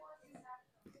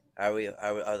Are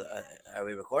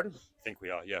we recording? I think we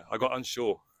are, yeah. I got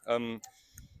unsure.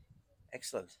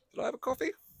 Excellent. Did I have a coffee?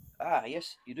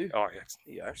 Yes, you do. Oh, yes.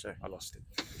 You are, sir. I lost it.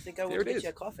 You think I Here wouldn't it get is. you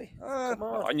a coffee? Come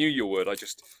on. I knew you would. I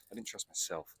didn't trust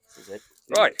myself. This is it.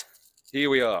 Right.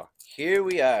 Here we are. Here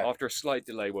we are. After a slight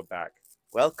delay, we're back.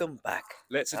 Welcome back.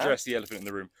 Let's address the elephant in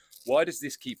the room. Why does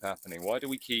this keep happening? Why do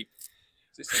we keep...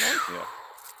 Is this the mic?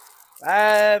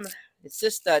 Yeah. It's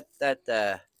just that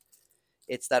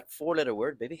it's that 4-letter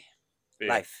word, baby. Yeah.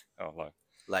 Life. Oh, Life.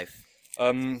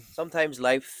 life. Sometimes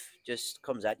life just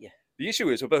comes at you. The issue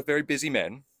is we're both very busy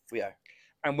men. We are.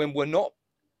 And when we're not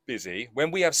busy,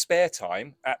 when we have spare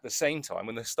time at the same time,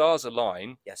 when the stars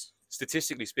align, Yes.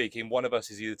 statistically speaking, one of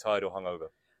us is either tired or hungover.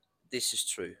 This is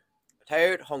true.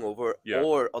 Tired, hungover, Yeah.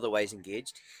 or otherwise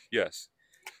engaged. Yes.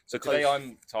 So Because- today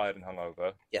I'm tired and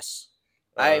hungover. Yes.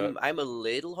 I'm a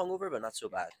little hungover, but not so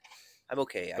bad. I'm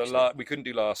okay, actually. We couldn't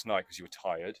do last night because you were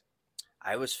tired.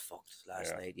 I was fucked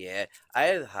last Yeah. night, yeah. I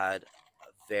have had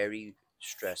a very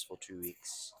stressful 2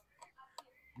 weeks.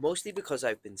 Mostly because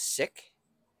I've been sick,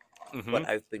 Mm-hmm. but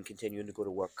I've been continuing to go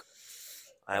to work.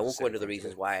 And I Oh, won't go into the sick,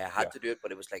 reasons okay. why I had Yeah. to do it,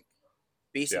 but it was like,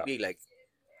 basically, like,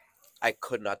 I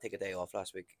could not take a day off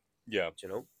last week, Yeah. you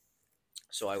know?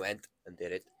 So I went and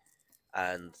did it.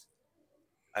 And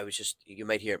I was just, you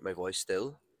might hear my voice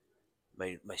still.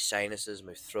 My sinuses,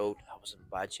 my throat, I was in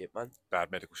bad shape, man.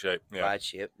 Bad medical shape. Yeah. Bad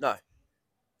shape. No.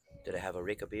 Did I have a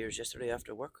rake of beers yesterday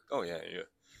after work? Oh yeah.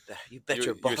 You bet You-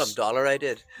 your you bottom s- dollar I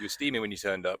did. You were steaming when you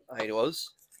turned up. I was.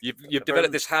 You've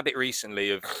developed this habit recently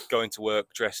of going to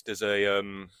work dressed as a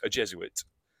Jesuit.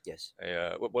 Yes.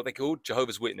 What are they called?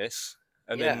 Jehovah's Witness.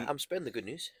 And yeah, then I'm spreading the good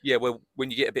news. yeah, well, when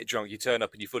you get a bit drunk, you turn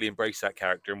up and you fully embrace that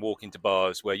character and walk into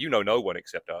bars where you know no one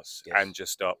except us Yes. and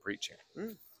just start preaching,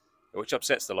 which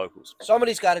upsets the locals.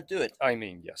 Somebody's got to do it. I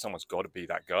mean, yeah, someone's got to be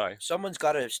that guy. Someone's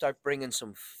got to start bringing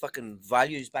some fucking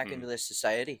values back into this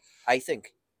society. I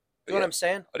think. You know what I'm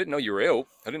saying? I didn't know you were ill.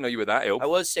 I didn't know you were that ill. I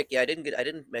was sick. Yeah, I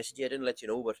didn't message you. I didn't let you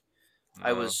know, but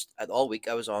I was all week.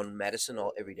 I was on medicine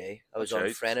every day. I was on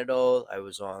Okay. Frenadol. I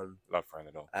was on Love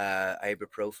Frenadol.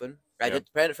 ibuprofen. I Yeah. did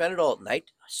Frenadol at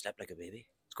night. I slept like a baby.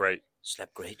 It's great.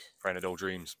 Slept great. Frenadol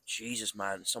dreams. Jesus,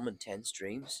 man, some intense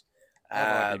dreams.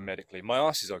 How might be medically? My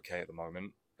arse is okay at the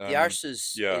moment. The arse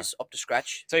is up to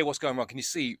scratch. Tell you what's going wrong. Can you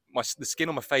see the skin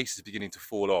on my face is beginning to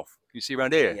fall off? Can you see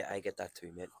around here? Yeah, I get that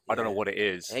too, mate. I don't know Yeah. what it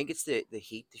is. I think it's the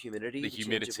heat, the humidity. The change of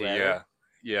humidity, weather.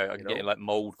 yeah. I'm you getting know? like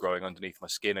mold growing underneath my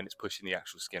skin, and it's pushing the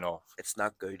actual skin off. It's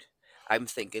not good. I'm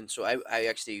thinking. So I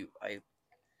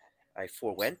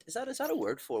forewent. Is that a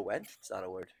word? Forewent? It's not a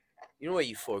word. You know where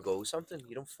you forego something?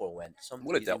 You don't forewent something.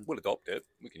 We'll you adopt it.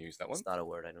 We can use that one. It's not a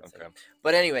word, I don't Okay. think.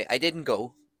 But anyway, I didn't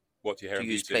go What do you hair to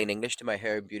and use beauty? plain English to my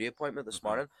hair and beauty appointment this Mhm.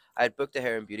 morning. I had booked a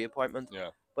hair and beauty appointment.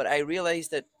 Yeah. But I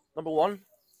realized that, number one,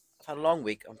 I've had a long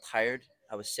week. I'm tired.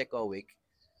 I was sick all week.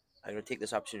 I'm going to take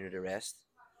this opportunity to rest.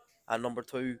 And number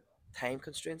two, time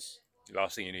constraints. The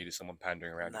last thing you need is someone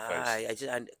pandering around Nah, your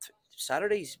face.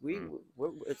 Saturdays,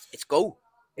 it's go.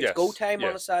 It's Yes, go time on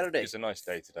yeah. a Saturday. It's a nice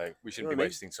day today. We shouldn't know be what I mean?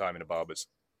 wasting time in a barber's.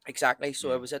 Exactly.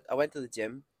 So I went to the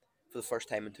gym for the first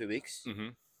time in 2 weeks. Mm-hmm.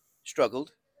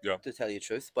 Struggled, Yeah. to tell you the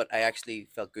truth, but I actually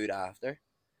felt good after.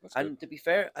 That's And good. to be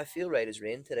fair, I feel right as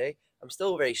rain today. I'm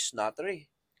still very snottery,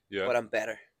 Yeah. but I'm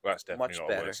better. Well, that's definitely much not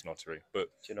better. a word, snottery. But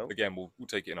You know. again, we'll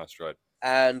take it in our stride.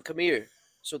 And come here.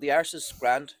 So the arse is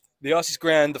grand. The arse is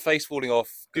grand, the face falling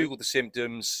off. Good. Google the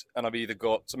symptoms, and I've either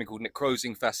got something called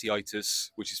necrosing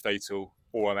fasciitis, which is fatal,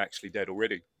 or I'm actually dead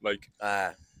already. Like,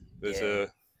 there's yeah.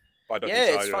 I don't Yeah, think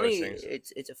it's either of funny. those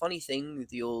things. It's a funny thing with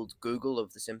the old Google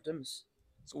of the symptoms.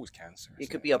 It's always cancer. It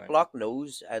isn't could be a Like- blocked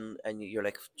nose, and you're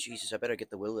like, Jesus, I better get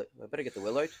the will out.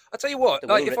 I tell you what, the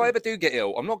like will if I written. ever do get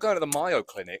ill, I'm not going to the Mayo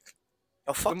Clinic.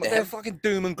 Oh fuck They're them. fucking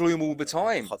doom and gloom all the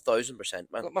time.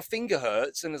 1,000%, man. Like, my finger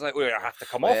hurts, and it's like, well, I have to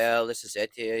come off. Well, this is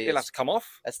it. Yeah, It'll have to come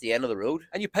off, that's the end of the road.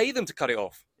 and you pay them to cut it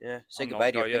off. Yeah. Say I'm goodbye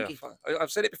not- to your oh, yeah, pinky.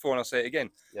 I've said it before, and I'll say it again.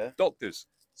 Yeah. Doctors,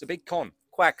 it's a big con.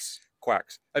 Quacks.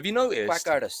 Quacks. Have you noticed? Quack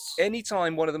artists.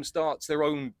 Anytime one of them starts their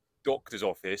own doctor's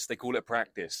office, they call it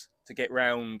practice to get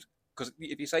round. Because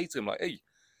if you say to them like, "Hey,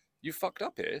 you fucked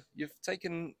up here. You've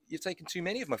taken too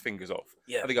many of my fingers off,"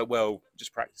 Yeah. and they go, "Well,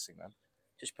 just practicing, man."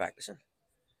 Just practicing.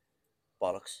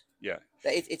 Bollocks. Yeah,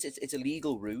 It's a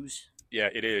legal ruse. yeah,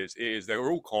 it is. It is. They're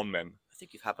all con men. I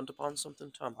think you've happened upon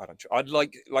something, Tom. I'd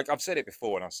like I've said it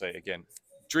before, and I'll say it again.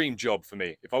 Dream job for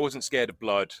me. If I wasn't scared of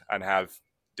blood and have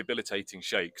debilitating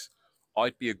shakes,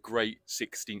 I'd be a great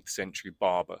 16th century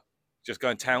barber. Just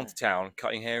going town to town,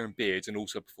 cutting hair and beards, and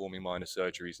also performing minor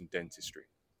surgeries and dentistry.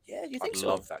 Yeah, you think I so?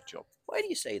 love that job. Why do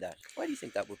you say that? Why do you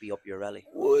think that would be up your alley?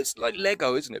 Well, it's like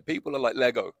Lego, isn't it? People are like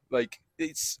Lego. Like,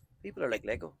 it's People are like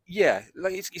Lego. Yeah,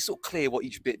 like it's sort of clear what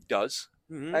each bit does.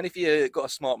 Mm-hmm. And if you've got a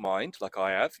smart mind, like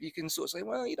I have, you can sort of say,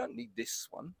 well, you don't need this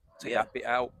one. Take Yeah. that bit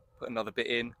out, put another bit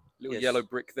in, little Yes. yellow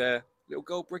brick there, little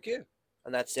gold brick here.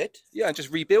 And that's it. Yeah, and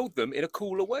just rebuild them in a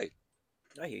cooler way.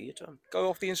 I hear you, Tom. Go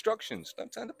off the instructions.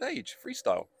 Don't turn the page.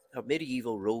 Freestyle. A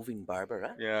medieval roving barber,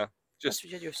 huh? Yeah. That's Just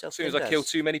what you yourself as soon as in I kill as.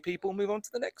 too many people, move on to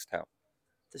the next town.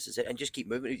 This is it, and just keep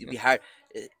moving. It'd Yeah. be hard.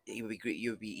 It would be great.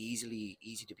 You would be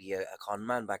easy to be a con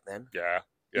man back then. Yeah.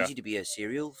 Yeah. Easy to be a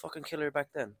serial fucking killer back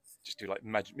then. Just do like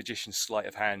magician's sleight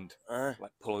of hand. Uh,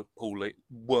 Like pull like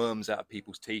worms out of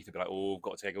people's teeth and be like, oh,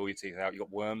 got to take all your teeth out. You got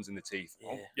worms in the teeth. Yeah.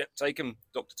 Oh, yep, take them,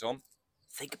 Dr. Tom.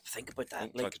 think about I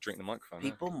that. tried Like to drink the microphone.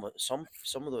 people, some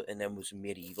of the, and then was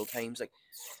medieval times. Like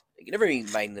you never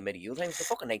even mind the medieval times. The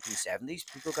fucking 1970s,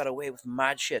 people got away with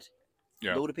mad shit.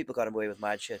 Yeah. A load of people got away with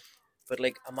mad shit. But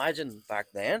like, imagine back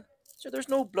then. So there's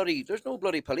no bloody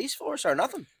police force or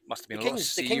nothing. Must have been The a lot of king's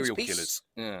serial peace. killers.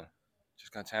 Yeah.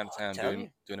 Just going town to Oh, town I'm telling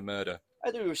you. doing a murder. I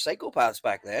think they were psychopaths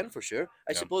back then, for sure.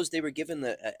 I Yeah. suppose they were given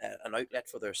an outlet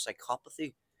for their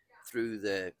psychopathy through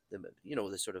the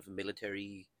the sort of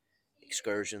military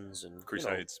excursions and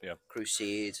Crusades, yeah.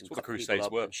 crusades and That's what the cut people Crusades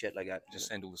up were. and shit like that. Just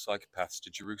send all the psychopaths to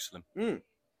Jerusalem.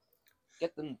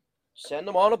 Get them, send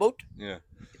them on a boat. Yeah.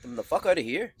 Get them the fuck out of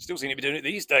here. Still seem to be doing it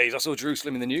these days. I saw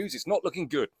Jerusalem in the news. It's not looking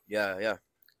good. Yeah.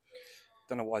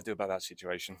 Don't know what I do about that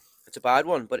situation. It's a bad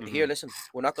one. But Mhm. here, listen,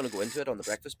 we're not going to go into it on the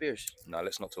breakfast beers. No,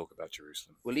 let's not talk about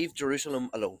Jerusalem. We'll leave Jerusalem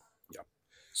alone. Yeah.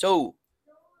 So,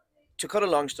 to cut a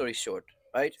long story short,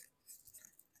 right?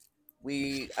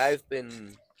 I've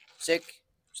been sick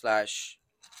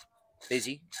 /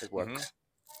 busy at work. Mhm.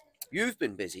 You've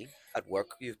been busy at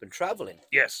work. You've been traveling.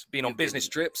 Yes, been on You've business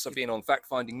been- trips. I've been on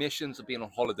fact-finding missions. I've been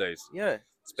on holidays. Yeah.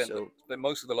 Spent So-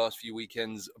 most of the last few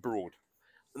weekends abroad.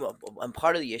 And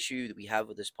part of the issue that we have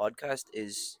with this podcast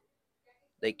is,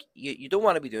 like, you don't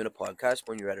want to be doing a podcast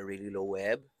when you're at a really low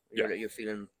ebb. You're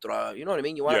feeling dry. You know what I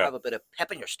mean? You want to Yeah. have a bit of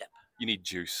pep in your step. You need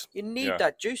juice. You need Yeah.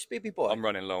 that juice, baby boy. I'm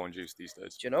running low on juice these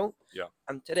days. Do you know? Yeah.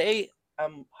 And today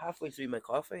I'm halfway through my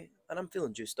coffee and I'm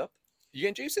feeling juiced up. You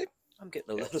getting juicy? I'm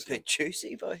getting a Yeah, little same. bit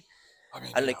juicy, boy. I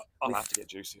mean, And, like, I'll we've- have to get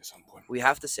juicy at some point. We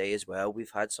have to say as well,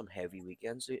 we've had some heavy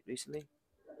weekends recently.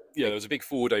 Yeah, there was a big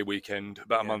 4-day weekend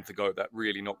about a Yeah. month ago that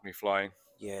really knocked me flying.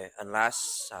 Yeah, and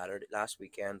last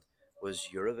weekend was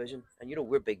Eurovision, and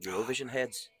we're big Eurovision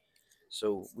heads.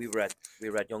 So we were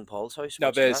at young Paul's house. Now,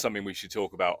 watching there's that. something we should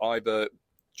talk about. Do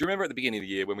you remember at the beginning of the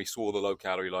year when we saw the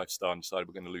low-calorie lifestyle and decided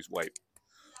we're going to lose weight?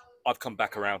 I've come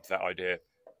back around to that idea,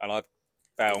 and I've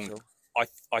found So,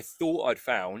 I thought I'd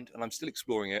found, and I'm still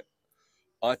exploring it.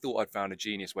 I thought I'd found a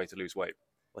genius way to lose weight.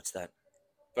 what's that?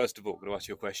 First of all, I'm going to ask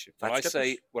you a question. Fat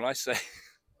When I say,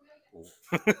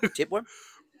 Tapeworm?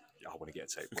 yeah, I want to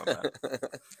get a tapeworm,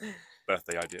 man.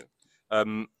 Birthday idea.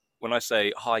 When I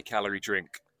say high-calorie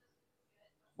drink,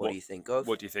 What do you think of?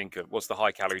 what do you think of? What's the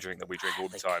high-calorie drink that we drink all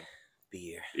the Like time?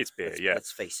 Beer. It's beer, Let's, yeah.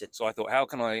 Let's face it. So I thought, how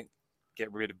can I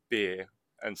get rid of beer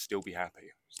and still be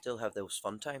happy? Still have those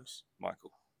fun times.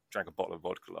 Michael drank a bottle of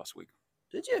vodka last week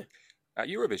Did you? at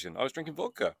Eurovision. I was drinking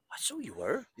vodka. I saw you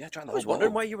were. Yeah, drank I the was whole wondering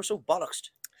bottle. why you were so bollocksed.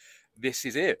 This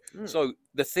is it. Mm. So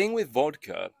the thing with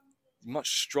vodka,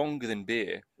 much stronger than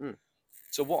beer. Mm.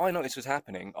 So what I noticed was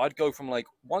happening, I'd go from like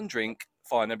one drink,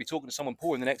 fine, I'd be talking to someone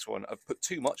pouring the next one. I've put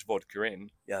too much vodka in.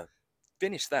 Yeah.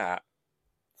 Finish that.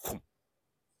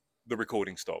 The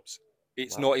recording stops.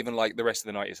 It's Wow. not even like the rest of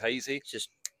the night is hazy. It's just,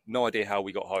 No idea how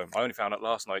we got home. I only found out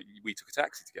last night we took a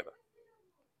taxi together.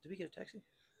 did we get a taxi?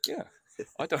 Yeah.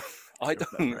 I don't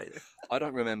remember either. I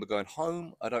don't remember going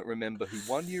home. I don't remember who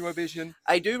won Eurovision.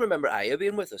 I do remember Aya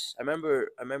being with us. I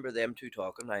remember them two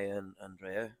talking, Aya and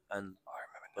Andrea, and I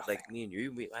remember but nothing. like me and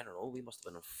you, I don't know, we must have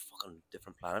been on a fucking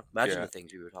different planet. Imagine Yeah. the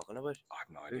things we were talking about. I have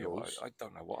no Who idea. knows? I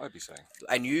don't know what I'd be saying.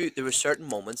 I knew there were certain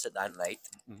moments at that night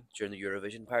Mhm. during the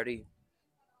Eurovision party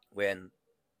when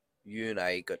you and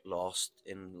I got lost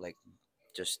in like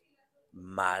just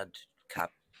mad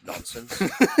cap nonsense,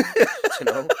 you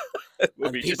know.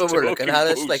 And We people just were looking talking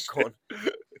at us like bullshit.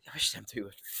 going, I wish them two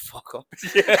would fuck up.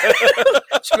 Yeah.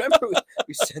 Do you remember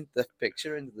we sent the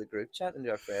picture into the group chat,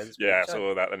 into our friends' group Yeah, I chat?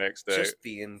 saw that the next day. Just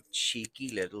being cheeky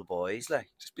little boys, like.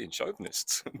 Just being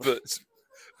chauvinists, but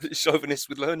chauvinists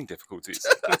with learning difficulties.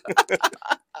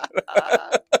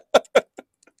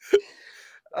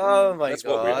 Oh my That's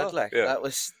what we god! are, Like yeah. that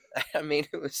was. I mean,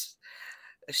 it's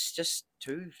just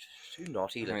two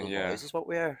naughty little Yeah. boys. Is what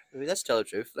we are. I mean, let's tell the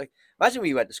truth. Like, imagine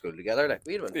we went to school together. Like,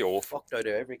 we'd have Be been awful. fucked out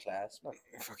of every class. man.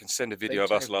 If I can send a video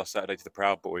of us time. last Saturday to the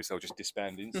Proud Boys, they'll just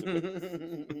disband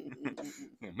instantly.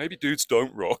 Maybe dudes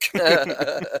don't rock.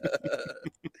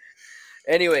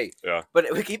 Anyway, Yeah. but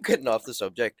we keep getting off the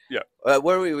subject. Yeah.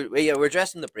 Where yeah, we're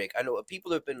addressing the break. I know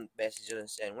people have been messaging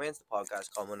us saying, "When's the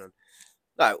podcast coming?" And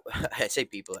no, I say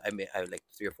people. I mean, I have like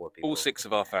 3 or 4 people. All 6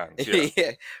 of our fans. Yeah.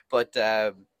 Yeah. But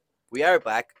we are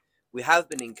back. We have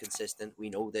been inconsistent. We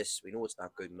know this. We know it's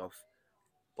not good enough.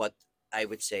 But I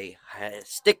would say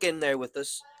stick in there with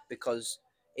us because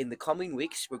in the coming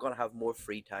weeks we're going to have more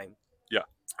free time. Yeah.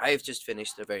 I've just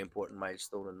finished a very important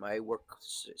milestone in my work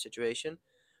situation,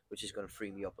 which is going to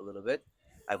free me up a little bit.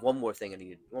 I have one more big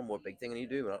thing I need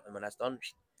to do, and when that's done,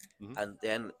 and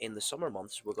then in the summer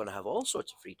months we're going to have all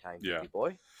sorts of free time, Yeah. baby boy.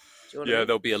 Do you know what I Yeah, mean?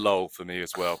 there'll be a lull for me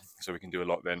as well, so we can do a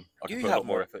lot then. I Do can you put a have lot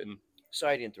more more- effort in.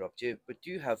 Sorry to interrupt you, but do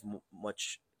you have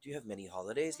much? Do you have many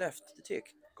holidays left to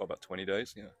take? Got about 20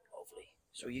 days. Yeah. Lovely.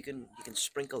 So you can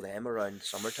sprinkle them around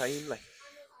summertime, like.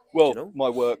 Well, you know? my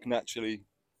work naturally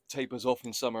tapers off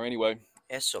in summer anyway.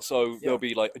 Yes, So yeah. there'll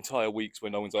be like entire weeks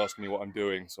where no one's asking me what I'm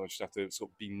doing, so I just have to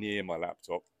sort of be near my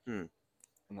laptop, and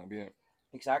that'll be it.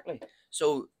 Exactly.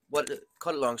 So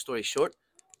cut a long story short,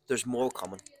 there's more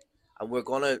coming, and we're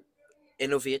gonna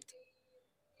innovate.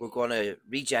 We're gonna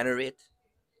regenerate.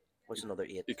 What's another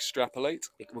 8? Extrapolate,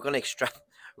 We're gonna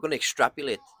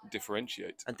extrapolate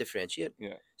differentiate. and differentiate.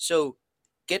 Yeah. So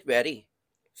get ready.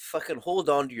 Fucking hold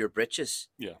on to your britches.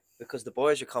 Yeah. Because the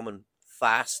boys are coming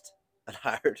fast and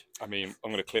hard. I mean,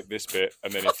 I'm going to clip this bit,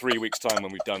 and then in 3 weeks' time,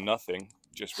 when we've done nothing,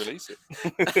 just release it.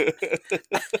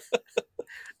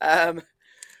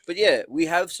 But yeah, we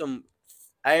have some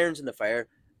irons in the fire.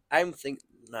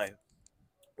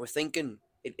 We're thinking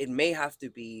it may have to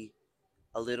be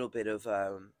a little bit of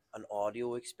an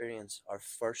audio experience. Our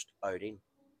first outing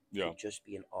Yeah. could just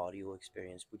be an audio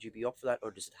experience. Would you be up for that,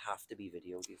 or does it have to be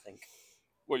video? Do you think?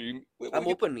 Well, I'm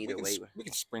open either way. We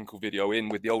can sprinkle video in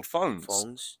with the old phones.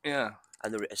 Phones, Yeah.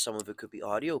 and some of it could be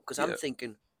audio. Because Yeah. I'm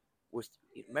thinking,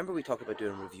 remember we talked about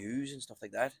doing reviews and stuff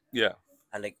like that, Yeah.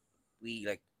 and we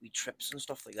trips and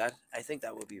stuff like that. I think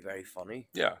that would be very funny.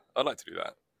 Yeah. I'd like to do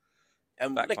that.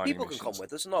 And Fact-finding people can come missions.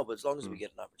 with us and all, but as long as we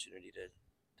get an opportunity to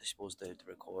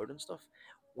record and stuff,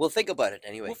 we'll think about it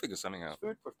anyway. We'll figure something out.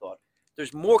 Food for thought.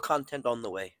 There's more content on the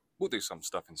way. We'll do some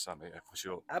stuff in summer, yeah, for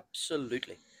sure.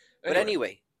 Absolutely. But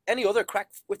anyway, any other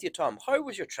crack with you, Tom? How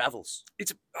was your travels?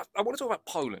 I want to talk about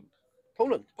Poland.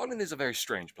 Poland. Poland is a very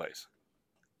strange place.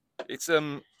 It's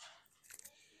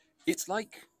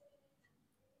like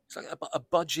a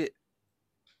budget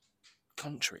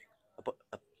country.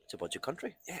 It's a budget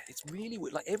country. Yeah, it's really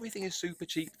weird. Like everything is super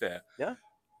cheap there. Yeah.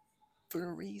 For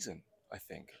a reason, I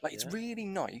think. Like it's Yeah. really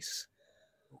nice.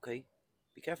 Okay.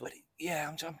 Be careful. But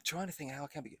I'm trying to think how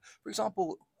it can be. For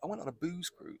example, I went on a booze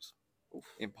cruise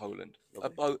in Poland. Lovely. A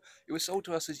boat. It was sold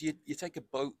to us as you take a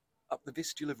boat up the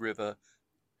Vistula River,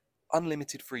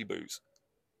 unlimited free booze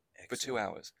for 2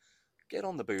 hours. Get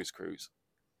on the booze cruise.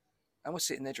 And we're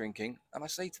sitting there drinking, and I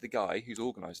say to the guy who's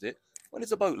organised it, "When does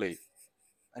the boat leave?"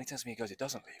 And he tells me, he goes, "It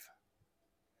doesn't leave."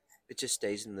 It just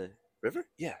stays in the river?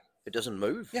 Yeah. It doesn't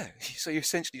move? Yeah. So you're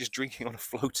essentially just drinking on a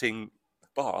floating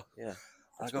bar. Yeah.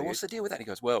 And I go, "What's the deal with that?" And he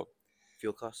goes, "Well,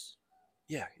 fuel costs?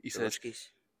 yeah." He The says, Ruskies?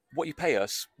 "What you pay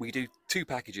us, we do 2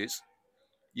 packages.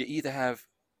 You either have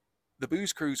the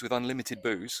booze cruise with unlimited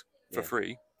booze for Yeah.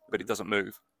 free, but it doesn't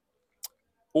move,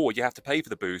 or you have to pay for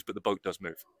the booze, but the boat does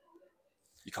move.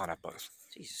 You can't have both."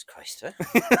 Jesus Christ, huh?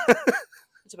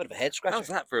 It's a bit of a head scratcher. How's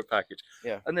that for a package?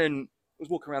 Yeah. And then I was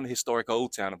walking around the historic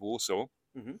old town of Warsaw,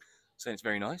 Mhm. saying it's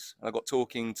very nice. And I got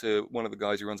talking to one of the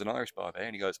guys who runs an Irish bar there,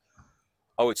 and he goes,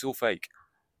 "Oh, it's all fake.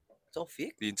 It's all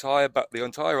fake. The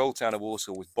entire old town of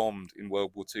Warsaw was bombed in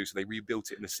World War II, so they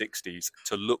rebuilt it in the 60s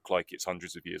to look like it's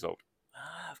hundreds of years old.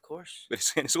 Ah, of course. But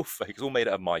it's all fake. It's all made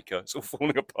out of mica. It's all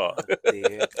falling apart." Oh,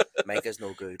 dear. Mica's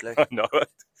no good. Like, I know.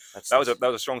 that's, That was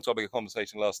a strong topic of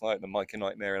conversation last night. The mica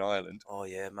nightmare in Ireland. Oh,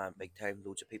 yeah, man. Big time.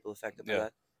 Loads of people affected by Yeah.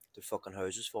 that. Their fucking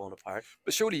houses falling apart.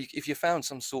 But surely, if you found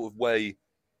some sort of way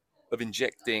of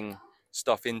injecting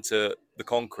stuff into the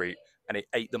concrete and it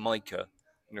ate the mica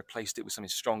and replaced it with something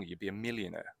stronger, you'd be a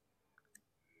millionaire.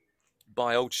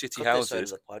 Buy old shitty Cut this out of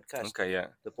houses. the podcast. Okay, yeah.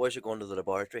 The boys are going to the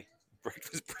laboratory.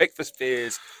 Breakfast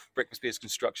Beers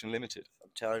Construction Limited. I'm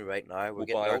telling you right now, we're We'll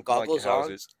getting buy our old mica goggles on.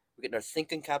 houses. We're getting our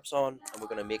thinking caps on, and we're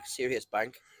going to make serious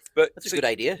bank. But That's a so good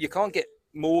idea. you can't get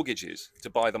mortgages to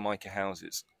buy the mica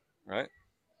houses, right?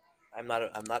 I'm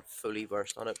not fully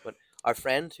versed on it, but our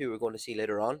friend who we're going to see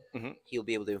later on, Mhm. he'll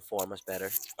be able to inform us better.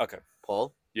 Okay.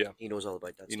 Paul. Yeah. He knows all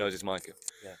about that. He stuff. knows his mica.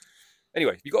 Yeah.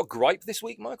 Anyway, you got a gripe this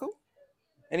week, Michael?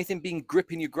 Anything being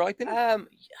gripping you griping?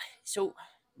 So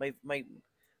my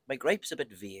gripe's a bit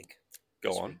vague. Go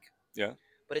this on. week, Yeah.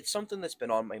 but it's something that's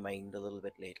been on my mind a little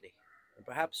bit lately, and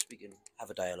perhaps we can have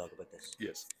a dialogue about this.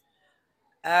 Yes.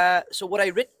 So what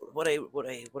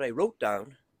I wrote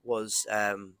down was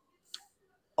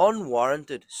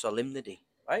unwarranted solemnity,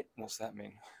 right? What's that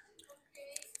mean?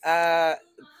 Uh,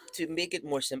 to make it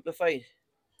more simplified,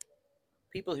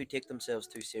 people who take themselves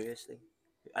too seriously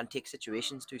and take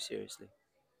situations too seriously.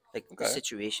 Like the Okay.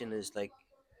 situation is like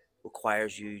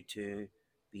requires you to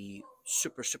be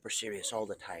super super serious all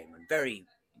the time and very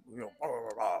blah, blah,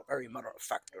 blah, blah, very matter of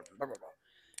fact and blah, blah, blah.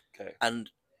 Okay. And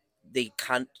they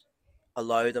can't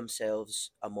allow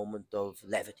themselves a moment of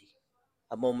levity,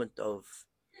 a moment of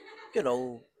you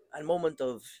know, a moment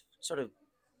of sort of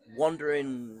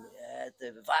wondering at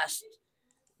the vast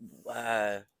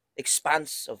uh,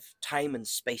 expanse of time and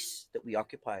space that we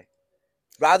occupy,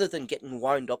 rather than getting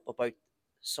wound up about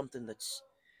something that's,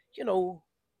 you know,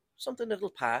 something that'll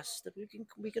pass that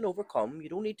we can overcome. You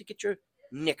don't need to get your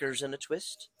knickers in a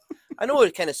twist. I know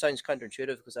it kind of sounds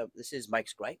counterintuitive because this is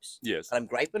Mike's gripes, Yes. and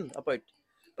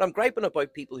I'm griping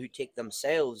about people who take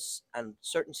themselves and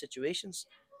certain situations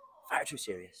far too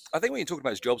serious. I think what you're talking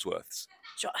about is jobs worths.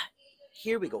 So,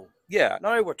 here we go. Yeah.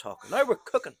 Now we're talking. Now we're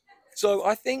cooking. So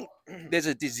I think there's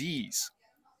a disease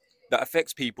that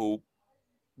affects people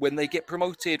when they get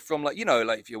promoted from, like,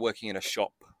 like if you're working in a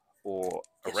shop or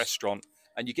a Yes. restaurant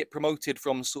and you get promoted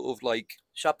from sort of like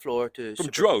Shop floor to from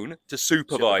drone to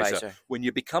supervisor. supervisor. When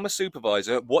you become a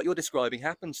supervisor, what you're describing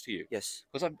happens to you. Yes.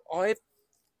 Because I've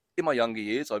in my younger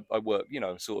years, I worked,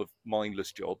 sort of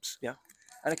mindless jobs. Yeah.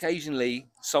 And occasionally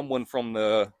someone from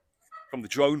the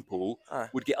drone pool Ah.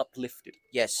 would get uplifted.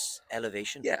 Yes.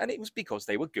 Elevation. Yeah, and it was because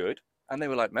they were good and they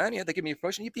were like, man, yeah, they give me a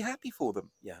promotion, you'd be happy for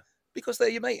them. Yeah. Because they're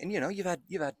your mate, and you've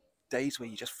had days where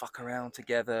you just fuck around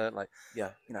together, like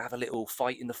Yeah. have a little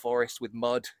fight in the forest with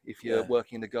mud if you're Yeah.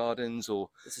 working in the gardens, or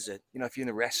This is it. if you're in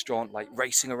a restaurant, like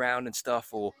racing around and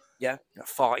stuff, or Yeah.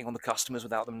 farting on the customers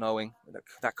without them knowing,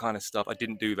 that kind of stuff. I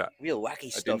didn't do that. Real wacky I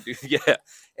stuff. didn't do. Yeah.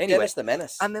 Anyway, Dennis the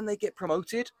Menace. and then they get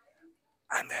promoted,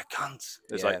 and they're cunts.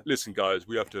 It's Yeah. like, listen, guys,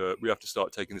 we have to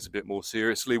start taking this a bit more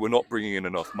seriously. We're not bringing in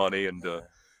enough money, and it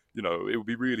would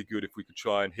be really good if we could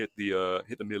try and hit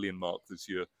the million mark this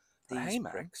year. But These hey,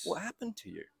 man, bricks. what happened to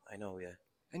you? I know, yeah.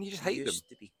 And you just It hate them. used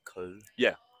to be cool.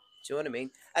 Yeah. Do you know what I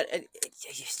mean? And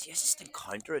you just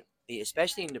encounter it,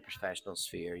 especially in the professional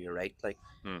sphere. You're right. Like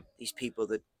these people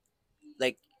that,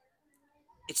 like,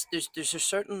 there's a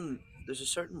certain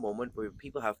moment where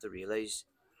people have to realize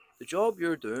the job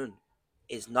you're doing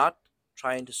is not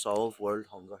trying to solve world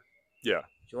hunger. Yeah.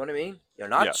 Do you know what I mean? You're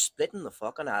not Yeah. splitting the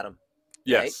fucking atom.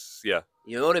 Right? Yes. Yeah.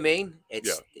 You know what I mean?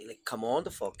 It's like, come on,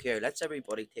 the fuck here. Let's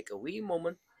everybody take a wee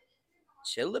moment,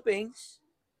 chill the beans.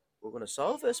 We're going to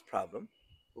solve this problem.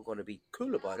 We're going to be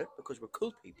cool about it because we're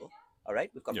cool people. All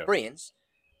right? We've got brains.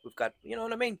 We've got, you know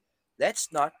what I mean?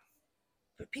 Let's not.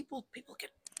 But people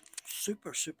get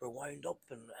super, super wound up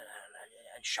and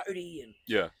shouty and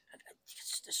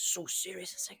it's just so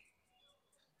serious. It's like,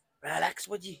 relax,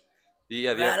 would you?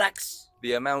 Yeah. Relax.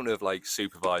 The amount of like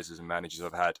supervisors and managers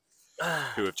I've had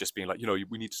who have just been like,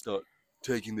 we need to start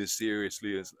taking this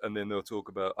seriously, and then they'll talk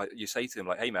about. You say to them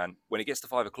like, hey man, when it gets to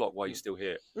 5 o'clock, why are you still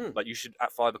here? Like, you should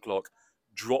at 5 o'clock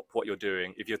drop what you're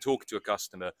doing. If you're talking to a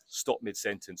customer, stop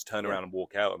mid-sentence, turn around and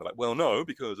walk out. And they're like, well, no,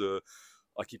 because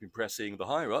I keep impressing the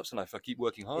higher ups, and if I keep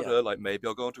working harder, like maybe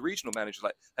I'll go on to regional manager.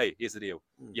 Like, hey, here's the deal: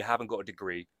 you haven't got a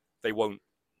degree, they won't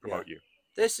promote you.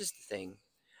 This is the thing,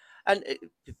 and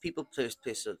people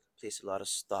place a lot of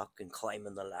stock in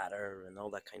climbing the ladder and all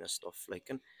that kind of stuff. Like,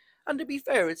 and to be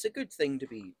fair, it's a good thing to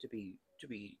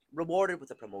be rewarded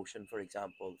with a promotion, for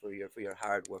example, for your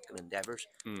hard work and endeavors.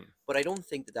 But I don't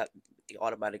think that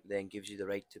automatically then gives you the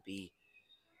right to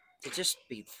just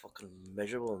be fucking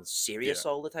miserable and serious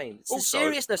all the time. It's the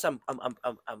seriousness I'm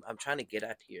trying to get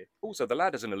at here. Also, the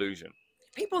ladder's an illusion.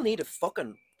 People need a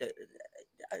fucking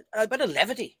a bit of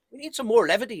levity. We need some more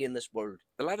levity in this world.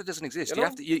 The ladder doesn't exist.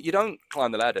 You don't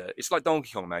climb the ladder. It's like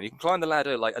Donkey Kong, man. You can climb the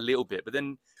ladder like a little bit, but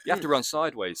then you have to run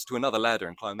sideways to another ladder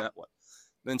and climb that one.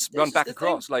 Then run back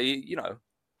across, like,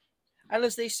 And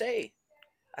as they say,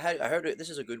 I heard it. This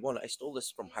is a good one. I stole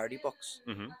this from Hardy Bucks.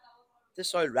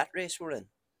 This old rat race we're in.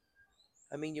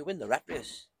 I mean, you win the rat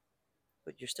race,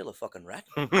 but you're still a fucking rat.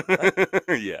 Right?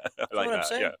 Yeah, I like that.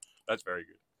 Yeah, that's very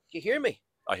good. You hear me?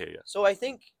 I hear you. So I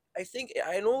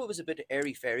know it was a bit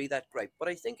airy-fairy, that gripe, but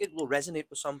I think it will resonate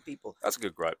with some people. That's a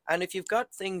good gripe. And if you've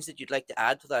got things that you'd like to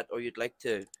add to that, or you'd like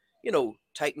to,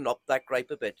 tighten up that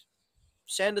gripe a bit,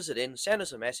 send us send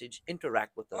us a message,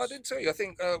 interact with us. I did tell you, I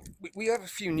think we have a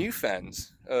few new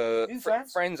fans.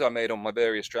 Fans? Friends I made on my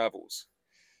various travels.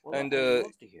 Well, and I'd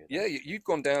love to hear that. yeah, you've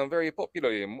gone down very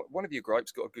popularly, and one of your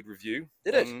gripes got a good review.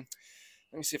 Did it?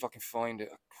 Let me see if I can find it.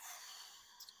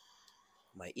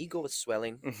 My ego is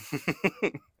swelling.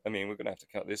 I mean, we're gonna have to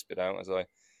cut this bit out as I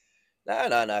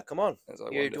No. Come on.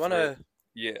 Here, do wander you want through it. a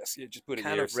Yes, yeah, just put it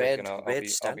can here a of red second. I'll red be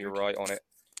standard? right on it.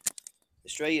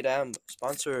 Australia Dam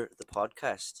sponsor the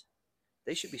podcast.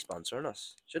 They should be sponsoring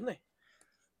us, shouldn't they?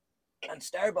 And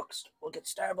Starbucks. We'll get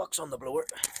Starbucks on the blower.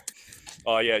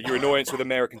 Oh yeah, your annoyance with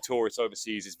American tourists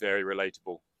overseas is very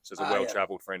relatable. Says a Ah, yeah.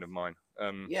 well-travelled friend of mine.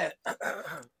 Yeah,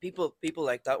 people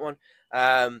like that one.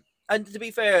 And to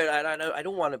be fair, I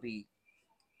don't want to be.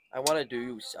 I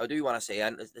do want to say,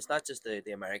 and it's not just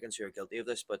the Americans who are guilty of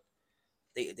this, but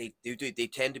they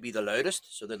tend to be the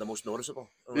loudest, so they're the most noticeable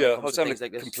when it Yeah, I comes was to having things a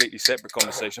like this. completely separate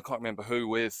conversation. I can't remember who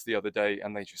with the other day,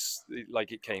 and they just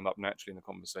like it came up naturally in the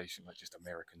conversation. Like just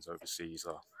Americans overseas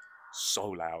are so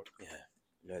loud.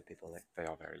 Yeah, loud people like. They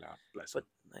are very loud. Bless But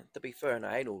them. to be fair, and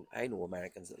I know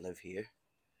Americans that live here,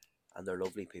 and they're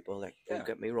lovely people. Like, don't Yeah.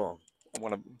 get me wrong.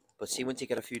 One of But see, once you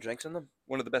get a few drinks in them,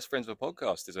 the best friends of a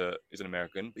podcast is an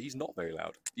American, but he's not very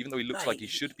loud, even though he looks like he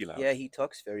should be loud. Yeah, he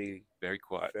talks very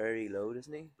quiet, very low,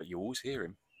 doesn't he? but you always hear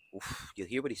him. Oof, you'll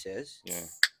hear what he says. Yeah,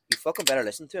 You fucking better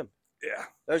listen to him. yeah.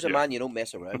 There's a Yeah. man you don't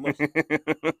mess around with. You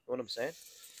know what I'm saying?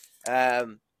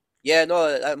 Yeah,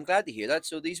 no, I'm glad to hear that.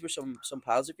 So these were some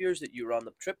pals of yours that you were on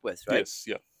the trip with, right? Yes,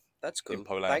 yeah. That's cool. In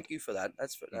Poland. Thank you for that.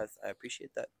 I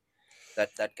appreciate that.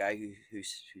 That guy who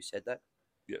said that.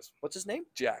 Yes. What's his name?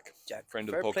 Jack. Jack. Friend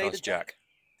of Fair the play to podcast, Jack.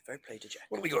 Fair play to Jack.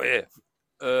 What do we got here?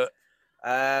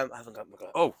 I haven't got my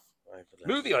glasses. Oh, Right, my glasses.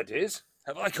 movie ideas.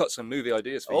 Have I got some movie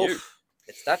ideas for Oh, you?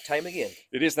 it's that time again.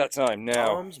 It is that time now.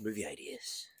 Tom's movie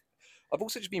ideas. I've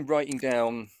also just been writing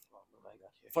down What have I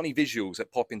got here? funny visuals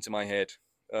that pop into my head.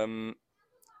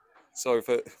 So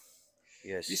for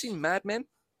Yes. have you seen Mad Men?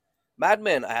 Mad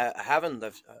Men? I haven't.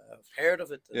 I've heard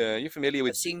of it. Yeah, you're familiar I've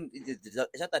with. seen. Is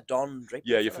that Don Draper?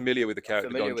 Yeah, you're fella? familiar with the I'm character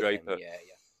familiar Don with him, Draper. Yeah.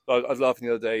 I was laughing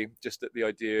the other day just at the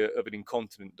idea of an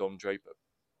incontinent Don Draper.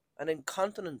 An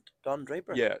incontinent Don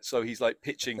Draper. Yeah, so he's like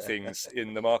pitching things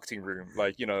in the marketing room,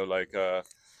 like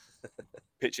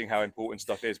pitching how important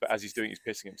stuff is. But as he's doing, he's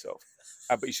pissing himself.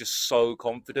 But he's just so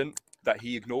confident that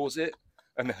he ignores it,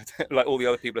 and like all the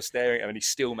other people are staring at him, and he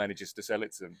still manages to sell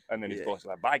it to them. And then his boss is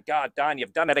like, "By God, Don,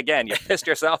 you've done it again! You pissed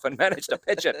yourself and managed to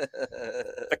pitch it.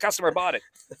 The customer bought it."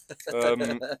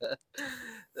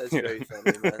 That's very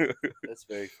funny, man. That's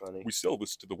very funny. We sell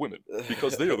this to the women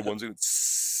because they are the ones who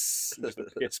just a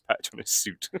piss patch on his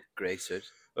suit. Great suit.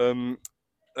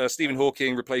 Stephen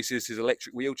Hawking replaces his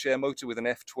electric wheelchair motor with an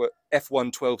F1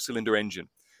 12-cylinder engine.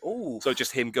 Oh, So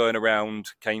just him going around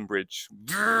Cambridge.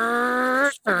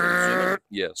 zooming.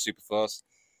 Yeah, super fast.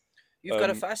 You've got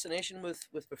a fascination with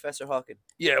Professor Hawking.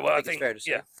 Yeah, well, I it's think fair to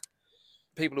say. yeah.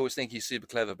 People always think he's super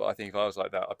clever, but I think if I was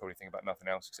like that, I'd probably think about nothing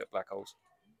else except black holes.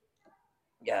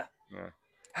 Yeah. Yeah.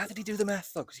 How did he do the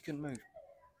math though? Because he couldn't move. He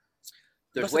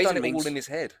There's must have ways done and it all means. in his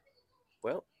head.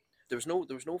 Well, there was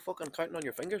no fucking counting on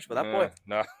your fingers for that boy.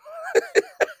 No.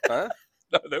 Huh?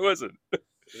 No, there wasn't. It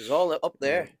was all up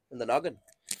there in the noggin.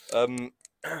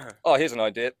 Oh, here's an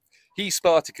idea. He's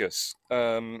Spartacus.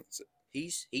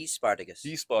 He's Spartacus.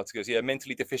 He's Spartacus. Yeah, a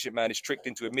mentally deficient man is tricked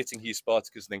into admitting he's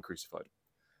Spartacus and then crucified.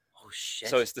 Oh shit!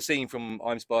 So it's the scene from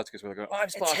I'm Spartacus where they go, I'm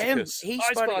It's him. Spartacus. He's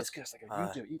I'm Spartacus.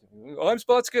 Spartacus. They go, you do. I'm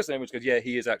Spartacus. And everyone goes, yeah,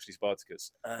 he is actually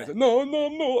Spartacus. And he's like, no, I'm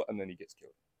not. And then he gets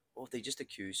killed. Oh, they just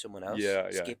accuse someone else. Yeah.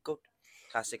 Scapegoat.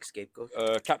 Classic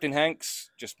scapegoat. Captain Hanks,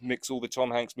 just mix all the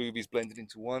Tom Hanks movies blended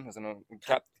into one. I don't know.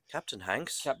 Captain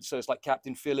Hanks. So it's like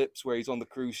Captain Phillips where he's on the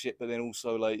cruise ship, but then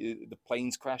also like the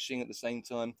plane's crashing at the same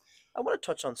time. I want to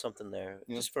touch on something there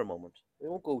Yeah. just for a moment. We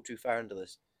won't go too far into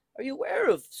this. Are you aware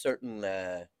of certain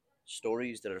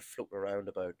stories that are floating around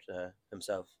about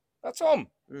himself? That's Tom.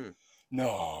 Mm.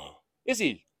 No, is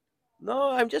he?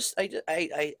 No, I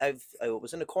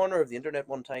was in a corner of the internet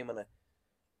one time, and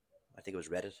I think it was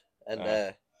Reddit, and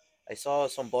I saw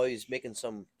some boys making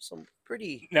some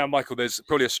pretty. Now, Michael, there's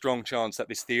probably a strong chance that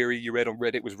this theory you read on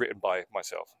Reddit was written by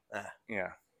myself.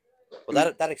 Yeah.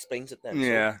 Well, that explains it then.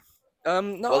 Yeah.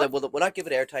 No. Well, we'll not give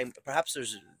it airtime. Perhaps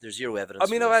there's zero evidence. I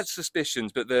mean, for I've had this.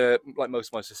 suspicions, but they're like most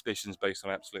of my suspicions based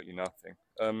on absolutely nothing.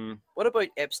 What about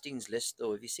Epstein's list,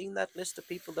 though? Have you seen that list of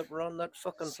people that were on that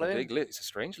fucking It's a plane? big list. It's a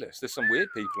strange list. There's some weird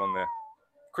people on there.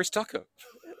 Chris Tucker.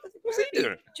 What's he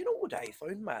doing? Do you know what I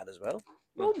found mad as well?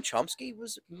 Noam Chomsky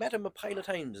met him a pile of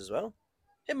times as well.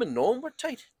 Him and Noam were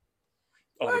tight.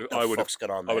 What the fuck's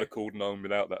going on I there? would have called Noam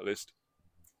without that list.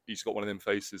 He's got one of them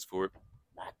faces for it.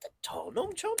 Not at all.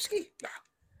 Noam Chomsky.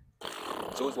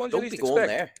 So it's one you Don't least be going expect.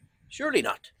 there. Surely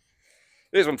not.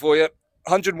 Here's one for you.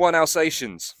 101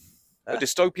 Alsatians. A Ah.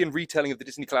 dystopian retelling of the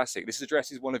Disney classic. This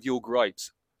addresses one of your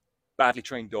gripes. Badly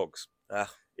trained dogs.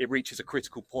 Ah, It reaches a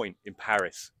critical point in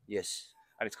Paris. yes.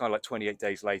 and it's kind of like 28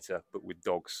 Days Later, but with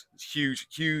dogs. It's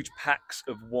huge packs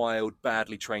of wild,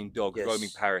 badly trained dogs Yes. roaming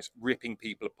Paris, ripping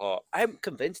people apart. I'm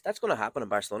convinced that's going to happen in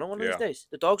Barcelona one of these Yeah. days.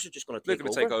 The dogs are just going to They're take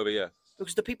going over. to take over, yeah.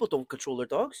 Because the people don't control their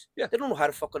dogs. Yeah. They don't know how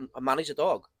to fucking manage a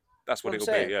dog. That's what That's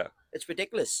it'll what I'm be, yeah. It's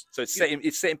ridiculous. So it's set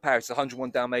in Paris. 101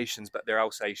 Dalmatians, but they're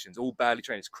Alsatians, all badly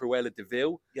trained. It's Cruella de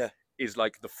Vil. Yeah. Is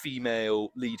like the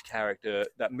female lead character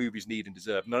that movies need and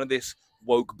deserve. None of this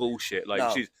woke bullshit. Like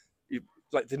No. she's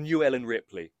like the new Ellen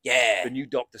Ripley, Yeah. the new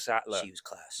Dr. Sattler. She was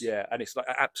class. Yeah, and it's like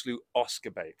an absolute Oscar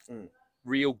bait. Mm.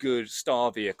 Real good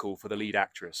star vehicle for the lead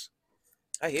actress.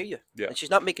 I hear you. Yeah. And she's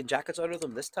not making jackets out of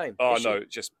them this time. Oh is she? no,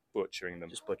 just butchering them.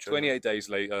 Just butchering 28 Days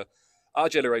Later. Our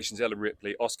generation's Ellen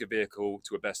Ripley, Oscar vehicle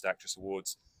to a Best Actress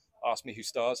awards. Ask me who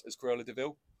stars as Cruella de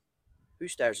Vil. Who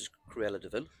stars as Cruella de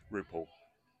Vil? RuPaul.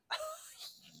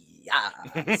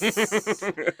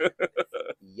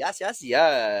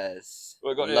 Yes.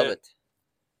 Well, I got Love here. it.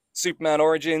 Superman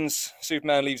Origins.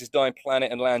 Superman leaves his dying planet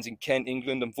and lands in Kent,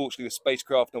 England. Unfortunately, the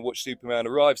spacecraft on which Superman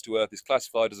arrives to Earth is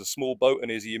classified as a small boat,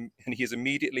 and he is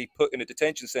immediately put in a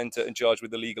detention centre and charged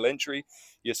with illegal entry.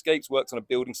 He escapes, works on a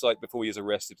building site before he is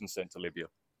arrested and sent to Libya.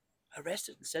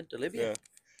 Arrested and sent to Libya? Yeah.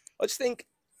 I just think...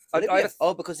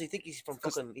 because they think he's from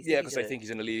fucking... Because they think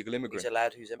he's an illegal immigrant. He's a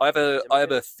lad who's... I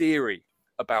have a theory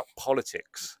about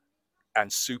politics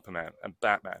and Superman and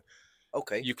Batman.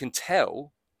 Okay. You can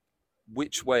tell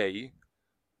which way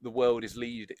the world is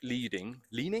leaning.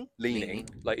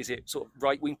 Like, is it sort of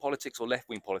right-wing politics or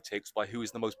left-wing politics by who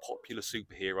is the most popular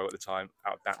superhero at the time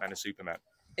out of Batman and Superman?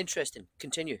 Interesting.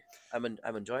 Continue. I'm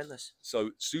enjoying this. So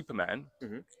Superman,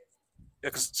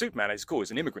 because Superman is cool.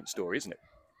 It's an immigrant story, isn't it?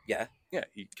 Yeah. Yeah.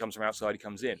 He comes from outside. He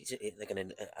comes in. He's like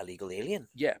an illegal alien.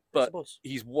 Yeah, but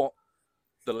he's what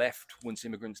the left wants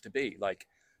immigrants to be. Like,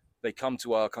 they come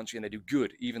to our country and they do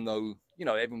good, even though, you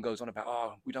know, everyone goes on about,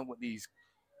 oh, we don't want these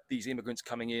immigrants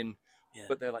coming in,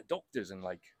 but they're like doctors and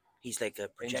like... He's like a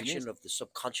projection engineers. of the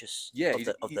subconscious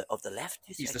of the left.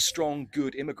 He's the strong,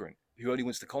 good immigrant who only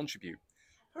wants to contribute.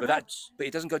 But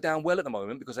it doesn't go down well at the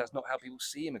moment because that's not how people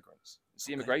see immigrants.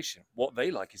 See immigration. What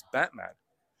they like is Batman,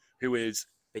 who is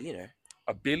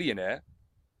a billionaire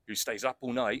who stays up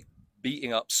all night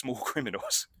beating up small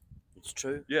criminals. It's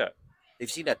true. Yeah. You've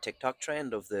seen that TikTok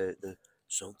trend of the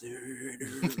something.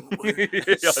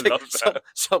 I love that.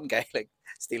 Some guy like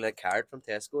stealing a card from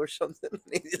Tesco or something.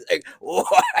 He's like,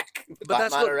 whack. But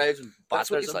Batman arrives and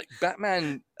that's what batters it's him. like.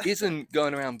 Batman isn't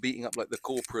going around beating up like the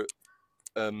corporate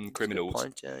criminals.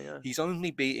 Point, yeah. He's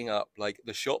only beating up like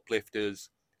the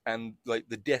shoplifters and like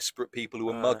the desperate people who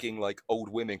are mugging like old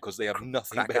women because they have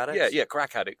nothing. Crack addicts?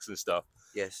 Crack addicts and stuff.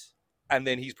 Yes. And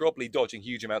then he's probably dodging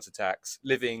huge amounts of tax,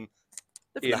 living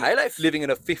the high life. Living in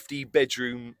a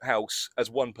 50-bedroom house as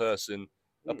one person,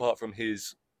 apart from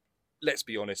his, let's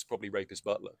be honest, probably rapist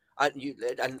butler.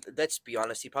 And let's be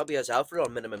honest, he probably has Alfred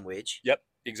on minimum wage. Yep,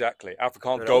 exactly. Alfred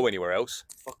can't go anywhere else.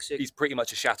 Fuck's sake. He's pretty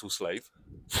much a chattel slave.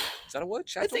 Is that a word?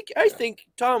 Chattel? I think,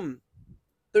 Tom,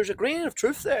 there's a grain of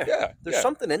truth there. Yeah. There's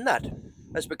something in that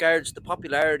as regards the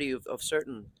popularity of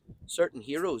certain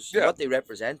heroes, what they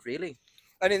represent, really.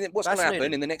 And then what's going to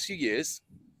happen in the next few years,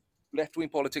 left-wing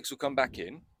politics will come back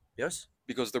in. Yes.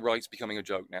 Because the right's becoming a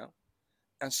joke now.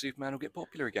 And Superman will get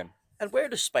popular again. And where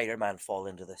does Spider-Man fall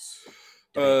into this?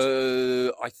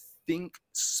 I think...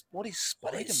 What is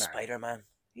Spider-Man? Spider-Man?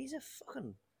 He's a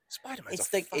fucking... Spider-Man's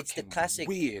it's the classic...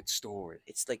 weird story.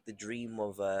 It's like the dream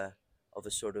of a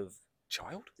sort of...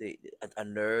 child? A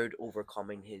nerd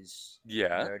overcoming his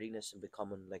nerdiness and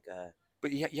becoming like a...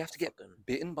 But you have to get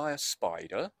bitten by a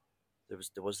spider.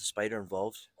 There was the spider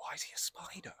involved. Why is he a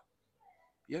spider?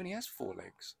 He only has 4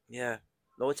 legs. Yeah.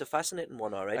 No, it's a fascinating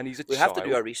one, all right. And he's a we child. have to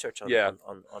do our research on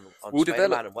we'll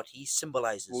Spider-Man and what he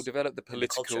symbolizes. We'll develop the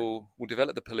political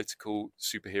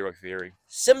superhero theory.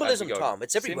 Symbolism, Tom.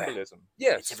 It's everywhere. Symbolism.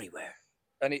 Yes. It's everywhere.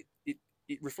 And it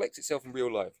reflects itself in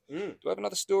real life. Do I have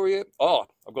another story here? Oh,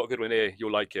 I've got a good one here.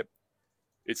 You'll like it.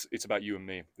 It's about you and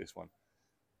me, this one.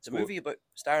 It's a movie about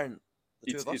starring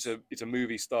the two of us. It's a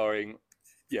movie starring,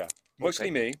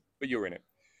 mostly me, but you're in it.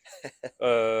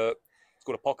 It's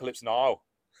called Apocalypse Now.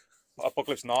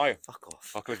 Apocalypse Now. Fuck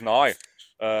off. Apocalypse Now.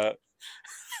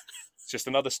 It's just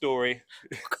another story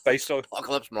based on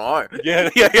Apocalypse Now.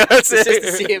 Yeah, that's it's it.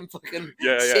 just the same fucking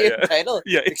same title.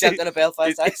 Yeah, except in a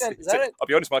Belfast accent. Is that it? I'll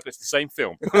be honest, Michael, it's the same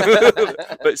film, but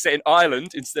it's set in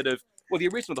Ireland instead of the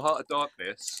original, The Heart of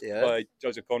Darkness by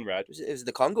Joseph Conrad. It was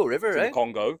the Congo River, right? The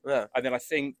Congo. Yeah. And then I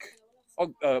think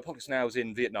Apocalypse Now is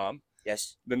in Vietnam.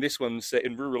 Yes. Then this one's set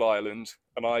in rural Ireland,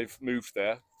 and I've moved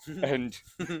there and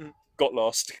got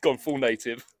lost, gone full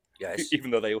native. Yes. Even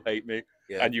though they all hate me,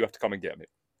 and you have to come and get me.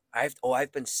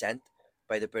 I've been sent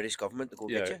by the British government to go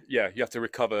get Yeah, you. yeah. You have to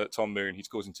recover Tom Moon. He's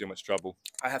causing too much trouble.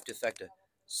 I have to affect a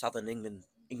Southern England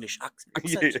English yeah,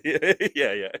 accent.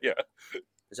 yeah.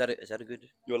 Is that a good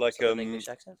You're like Southern English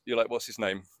accent? you're like what's his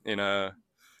name in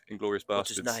Inglorious What's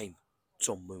his Bastards? name?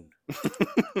 Tom Moon.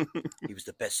 He was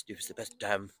the best. He was the best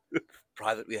damn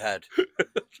private we had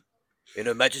in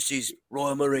Her Majesty's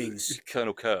Royal Marines.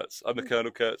 Colonel Kurtz. I'm the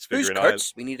Colonel Kurtz Who's figure in Ireland.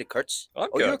 Kurtz? We need a Kurtz. I'm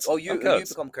Oh, Kurtz. you I'm Kurtz.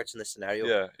 become Kurtz in this scenario,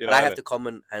 Yeah, in and I have Ireland. to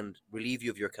come and relieve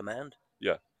you of your command.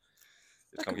 Yeah.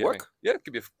 That Come could get me. work. Yeah, it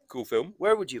could be a cool film.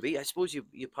 Where would you be? I suppose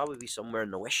you'd probably be somewhere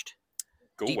in the west,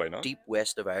 Galway, no? deep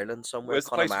west of Ireland, somewhere Where's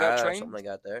the place without Connemara or trains? something like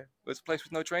that. There, Where's the place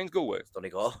with no trains? Galway.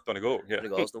 Donegal. Donegal, yeah.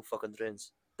 Donegal's no fucking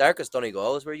trains. Darkest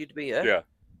Donegal is where you'd be, eh? Yeah.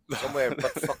 Somewhere,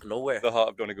 but fuck nowhere. The heart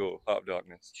of Donegal, heart of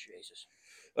darkness. Jesus.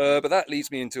 But that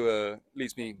leads me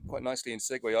quite nicely into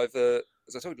segue. I've,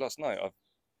 as I told you last night,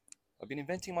 I've been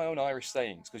inventing my own Irish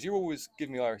sayings because you always give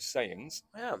me Irish sayings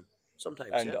I am sometimes.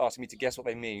 and Yeah. asking me to guess what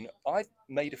they mean. I've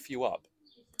made a few up.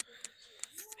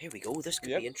 Here we go. This could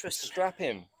Yep. be interesting. Strap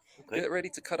in. Okay. Get ready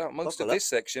to cut out most Buckle of this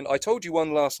section. I told you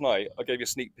one last night. I gave you a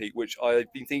sneak peek, which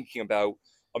I've been thinking about.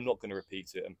 I'm not going to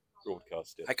repeat it and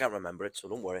broadcast it. I can't remember it, so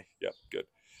don't worry. Yeah, good.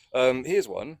 Here's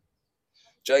one.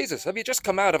 Jesus, have you just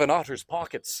come out of an otter's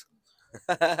pockets?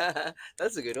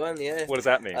 That's a good one. Yeah. What does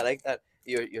that mean? I like that.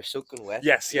 You're soaking wet.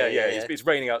 Yes, yeah. It's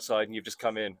raining outside and you've just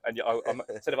come in. And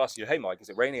instead of asking you, hey, Mike, is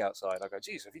it raining outside? I go,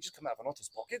 geez, have you just come out of an otter's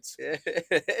pockets? Yeah.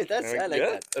 I like yeah,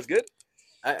 that. that's good.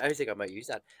 I think I might use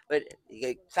that. But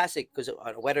classic, because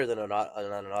wetter than an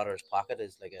otter's pocket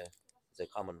is a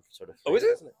common sort of. Oh, is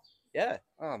phrase, it? isn't it? Yeah.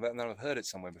 Oh, then I've heard it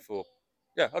somewhere before.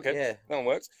 Yeah, okay. Yeah. That one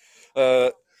works.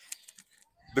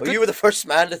 You were the first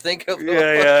man to think of.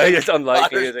 Yeah, it's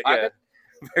unlikely, Otter's is it? pocket.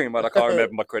 Yeah. Very much, I can't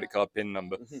remember my credit card PIN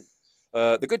number.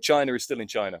 The good China is still in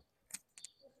China.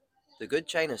 The good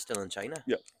China's still in China.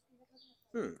 Yeah.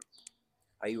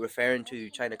 Are you referring to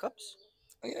China cups?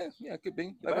 Yeah, could be.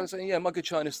 You Like I are? was saying, yeah, my good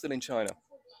China's still in China.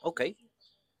 Okay.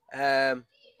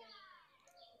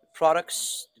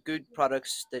 Good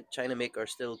products that China make are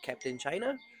still kept in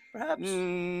China, perhaps.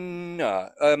 No.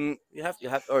 You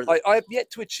have, or I have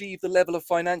yet to achieve the level of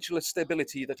financial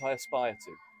stability that I aspire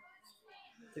to.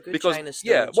 the good Because China's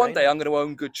still in one China. day I'm going to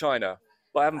own good China,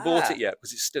 but I haven't bought Ah. it yet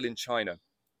because it's still in China.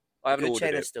 I The haven't good ordered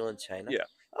China's it. still in China. Yeah.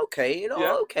 Okay,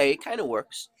 Yeah. okay, kind of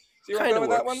works. See where I'm Kind of going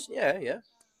with that works. one? Yeah.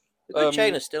 The good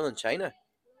China's still in China.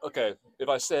 Okay, if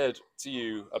I said to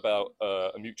you about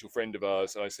a mutual friend of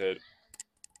ours, I said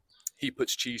he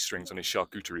puts cheese strings on his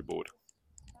charcuterie board.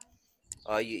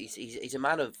 He's a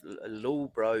man of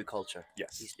low-brow culture.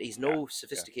 Yes. He's no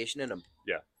sophistication in him.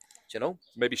 Yeah. Do you know?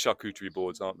 Maybe charcuterie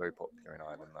boards aren't very popular in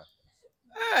Ireland,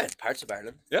 though. Parts of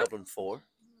Ireland. Yeah. Dublin 4. Okay.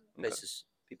 Places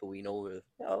people we know.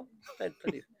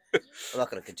 Plenty. I'm not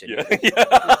going to continue. Yeah.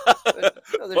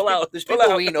 There's Pull people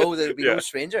out. we know that would be Yeah. no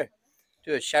stranger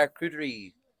to a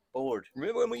charcuterie board.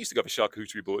 Remember when we used to go for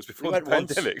charcuterie boards We before the went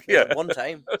once. pandemic? We went one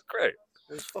time. That was great.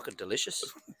 It was fucking delicious,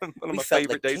 One of We my felt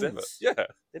favourite like days ever. kings. Yeah.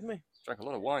 didn't we? Drank a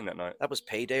lot of wine that night. That was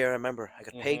payday. I remember. I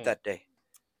got paid Mhm. that day.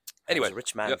 I Anyway, was a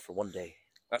rich man yep. for one day.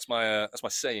 That's my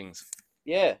sayings.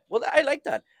 Yeah, well, I like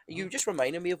that. You just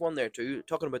reminded me of one there too.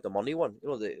 Talking about the money one. You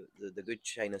know, the good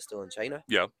China's still in China.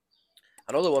 Yeah.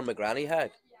 Another one my granny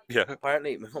had. Yeah.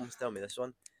 Apparently, my mum's telling me this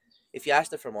one. If you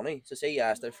asked her for money, so say you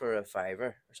asked her for a fiver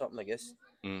or something like this,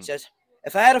 Mm. she says,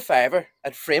 if I had a fiver,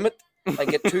 I'd frame it and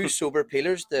get two sober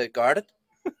peelers to guard it.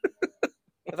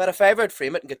 If I had a fiver, I'd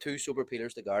frame it and get two sober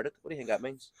peelers to guard it. What do you think that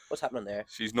means? What's happening there?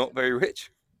 She's not very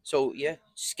rich. So, yeah,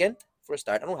 skint for a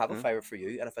start. I don't have a Mm. fiver for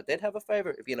you. And if I did have a fiver,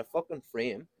 it'd be in a fucking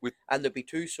frame. With- And there'd be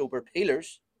two sober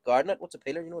peelers guarding it. What's a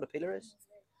peeler? You know what a peeler is?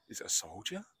 Is it a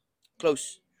soldier?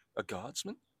 Close. A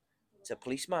guardsman? It's a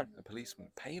policeman. A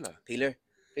policeman? Paler? Peeler.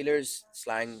 Peeler's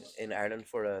slang in Ireland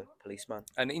for a policeman.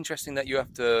 And interesting that you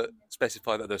have to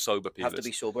specify that they're sober peelers. Have to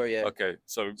be sober, yeah. Okay,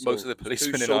 so So, most of the two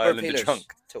policemen in sober Ireland are peelers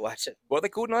drunk. to watch it. What are they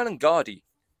called in Ireland? Gardaí.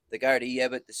 The Gardaí, yeah,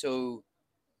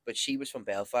 but she was from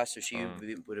Belfast, so she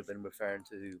Mm. would have been referring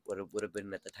to what it would have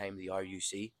been at the time the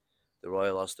RUC, the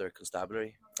Royal Ulster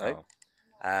Constabulary, right? Oh.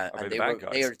 And the they bad were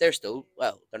guys. they're still,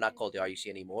 well, they're not called the RUC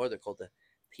anymore. They're called the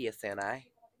PSNI,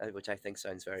 which I think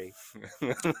sounds very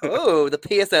oh, the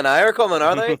PSNI are coming,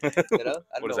 are they? You know,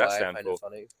 I don't What does know that why stand I find for? it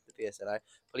funny. The PSNI,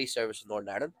 Police Service of Northern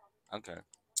Ireland. Okay.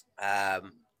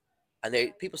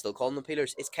 And people still call them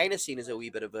peelers. It's kind of seen as a wee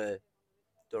bit of a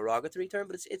derogatory term,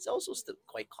 but it's also still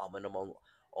quite common among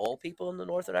all people in the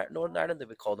Northern Ireland. They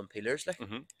would call them peelers, like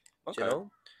Mm-hmm. do Okay. you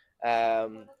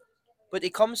know. But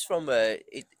it comes from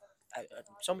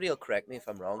somebody will correct me if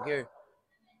I'm wrong here.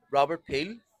 Robert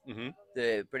Peel, Mm-hmm.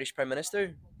 the British Prime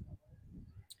Minister.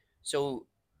 So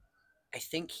I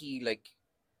think he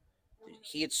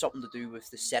he had something to do with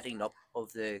the setting up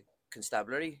of the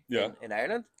constabulary Yeah. in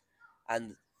Ireland,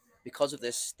 and because of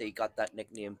this, they got that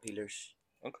nickname Peelers.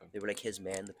 Okay. They were like his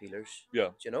men, the Peelers. Yeah.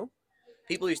 Do you know?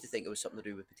 People used to think it was something to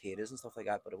do with potatoes and stuff like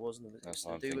that, but it wasn't. It That's was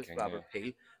what to I'm do with thinking. Robert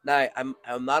Peel. Now,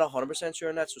 I'm not 100% sure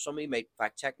on that, so somebody might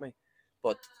fact check me,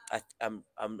 but I'm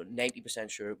 90%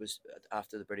 sure it was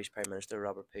after the British Prime Minister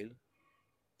Robert Peel.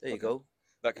 There you Okay. go.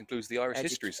 That concludes the Irish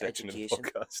history section Education. of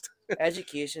the podcast.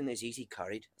 Education is easy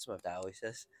carried. That's what my dad always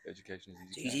says. Education is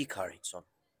It's easy. easy carried, son.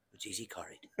 It's easy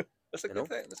carried. That's a You good know?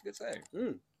 thing. That's a good saying.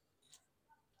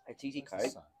 It's easy Where's the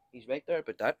carried. sun? He's right there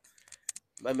about that.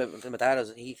 My dad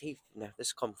is no,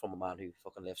 this comes from a man who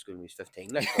fucking left school when he was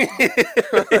 15. Like,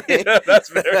 Yeah, that's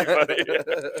very funny.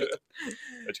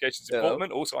 Education's You know?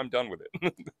 important. Also, I'm done with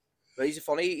it. But he's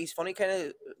funny kind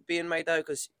of being my dad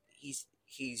because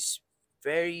he's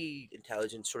very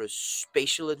intelligent, sort of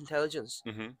spatial intelligence.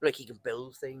 Hmm. Like he can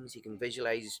build things, he can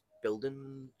visualize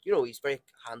building. You know, he's very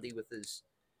handy with his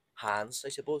hands, I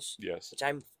suppose. Yes. Which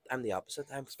I'm the opposite.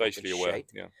 I'm Spatially fucking aware. shite.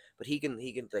 Yeah. But he can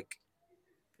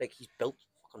like he's built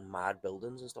fucking mad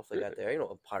buildings and stuff like Really? that. There, you know,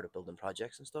 a part of building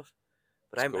projects and stuff.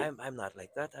 But That's cool. I'm not like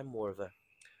that. I'm more of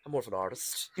an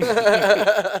artist.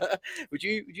 would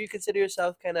you consider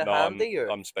yourself kind of No, handy or?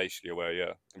 I'm spatially aware.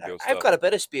 Yeah. Can build I've stuff. got a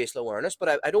bit of spatial awareness,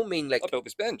 but I don't mean like I built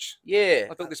this bench. yeah.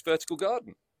 I built this vertical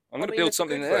garden. I'm I going to mean, build it's a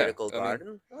something good there. vertical I mean,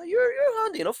 garden. Oh, you're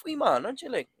handy enough, wee man, aren't you?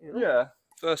 Like you know? yeah.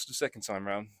 First and second time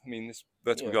round. I mean, this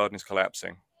vertical Yeah. garden is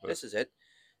collapsing. But This is it.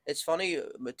 It's funny.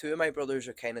 Two of my brothers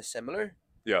are kind of similar.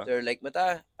 yeah, They're like my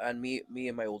dad, and me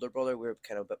and my older brother, we're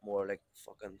kind of a bit more like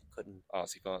fucking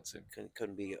artsy fartsy.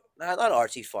 couldn't be not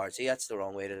artsy fartsy. That's the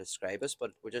wrong way to describe us,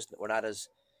 but we're not as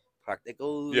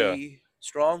practically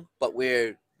strong. But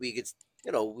we could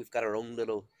we've got our own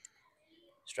little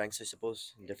strengths, I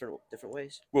suppose, in different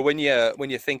ways. Well, when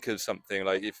you think of something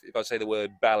like if I say the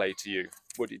word ballet to you,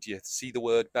 do you see the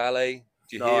word ballet?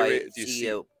 Do you No, hear I it? Do you see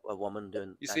a woman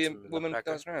doing. You see a dancing in the woman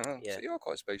Nutcracker. dancing around? Huh? Yeah. So you're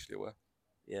quite spatially aware.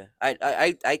 Yeah,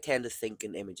 I tend to think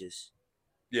in images.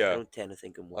 I Yeah, don't tend to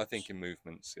think in words. I think in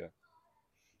movements. Yeah.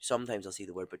 Sometimes I'll see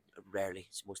the word, but rarely.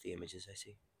 It's mostly images I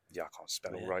see. Yeah, I can't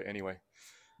spell Yeah. right anyway.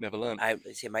 Never learned. I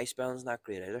see my spelling's not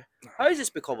great either. How has this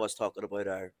become us talking about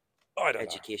our I don't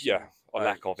education? know. Yeah, or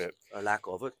lack of it. Or lack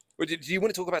of it. Well, do you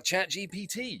want to talk about Chat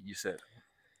GPT? You said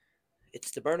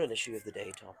It's the burning issue of the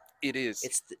day, Tom. it is.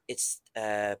 It's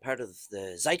part of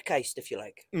the zeitgeist, if you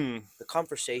like. Mm. The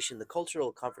conversation, the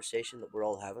cultural conversation that we're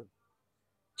all having.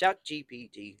 Chat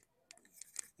GPT.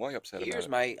 Why are you upset about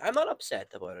it? I'm not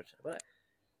upset about it, but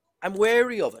I'm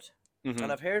wary of it. Mhm.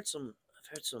 And I've heard some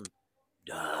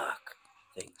dark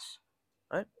things.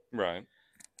 Right.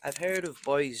 I've heard of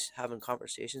boys having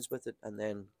conversations with it and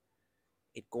then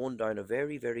it going down a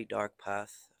very, very dark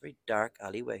path, a very dark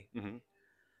alleyway. Hmm.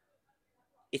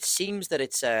 It seems that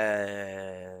it's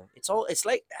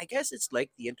like I guess it's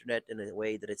like the internet in a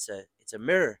way that it's a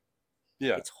mirror.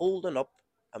 Yeah. It's holding up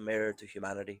a mirror to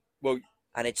humanity. Well,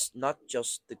 And it's not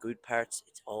just the good parts,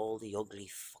 it's all the ugly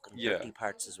fucking Yeah. dirty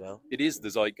parts as well. it is the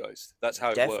zeitgeist. That's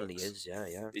how it Definitely works. is,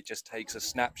 yeah. It just takes a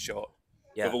snapshot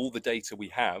Yeah. of all the data we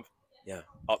have. Yeah.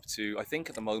 Up to I think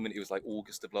at the moment it was like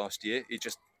August of last year. It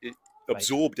Right.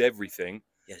 absorbed everything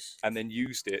Yes. and then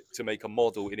used it to make a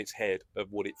model in its head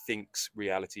of what it thinks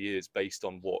reality is based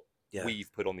on what Yeah.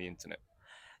 we've put on the internet.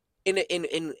 In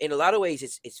a lot of ways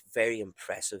it's very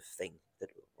impressive thing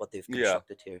that what they've Yeah.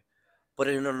 constructed here. But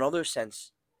in another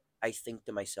sense, I think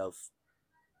to myself,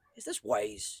 is this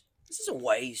wise? Is this a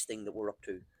wise thing that we're up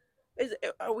to?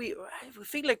 I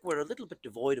feel like we're a little bit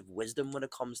devoid of wisdom when it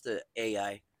comes to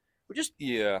AI. We're just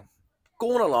Yeah.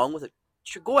 going along with it.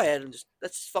 Sure, go ahead and just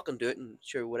let's fucking do it, and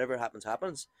sure, whatever happens,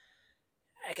 happens.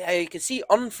 I can see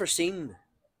unforeseen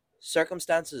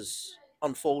circumstances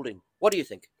unfolding. What do you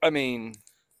think? I mean,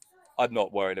 I'm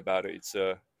not worried about it.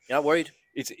 You're not worried?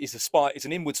 It's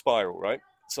an inward spiral, right?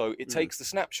 So it takes the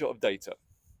snapshot of data.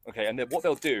 Okay, and then what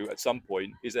they'll do at some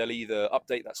point is they'll either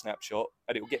update that snapshot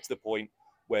and it will get to the point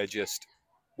where just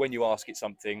when you ask it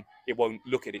something, it won't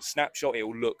look at its snapshot, it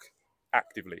will look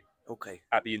actively Okay.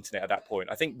 at the internet at that point.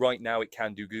 I think right now it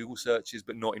can do Google searches,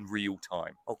 but not in real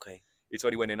time. Okay. It's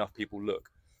only when enough people look.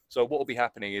 So what will be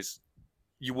happening is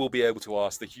you will be able to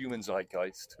ask the human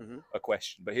zeitgeist Mhm. a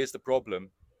question. But here's the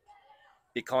problem.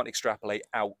 It can't extrapolate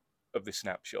out of the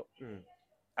snapshot. Mm.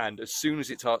 And as soon as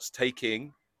it starts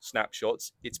taking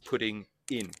snapshots, it's putting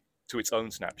in to its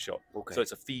own snapshot. Okay. So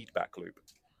it's a feedback loop.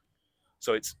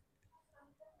 So it's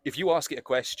if you ask it a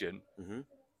question, Mhm.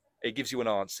 it gives you an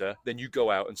answer, then you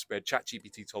go out and spread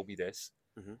ChatGPT told me this,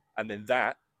 Mhm. and then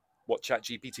that what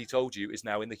ChatGPT told you is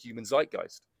now in the human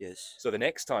zeitgeist. Yes. So the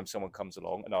next time someone comes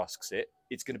along and asks it,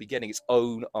 it's going to be getting its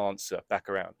own answer back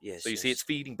around. Yes. So you see, it's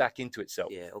feeding back into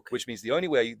itself, Yeah. Okay. which means the only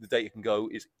way the data can go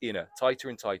is inner, tighter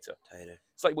and tighter. Tighter.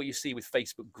 It's like what you see with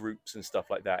Facebook groups and stuff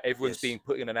like that. Everyone's Yes. being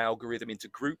put in an algorithm into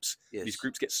groups. Yes. These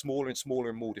groups get smaller and smaller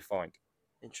and more defined.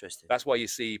 Interesting. That's why you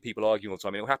see people arguing all the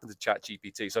time. It'll happen to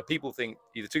ChatGPT. So people think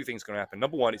either two things are going to happen.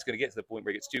 Number one, it's going to get to the point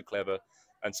where it gets too clever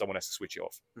and someone has to switch it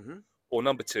off. Mm-hmm. Or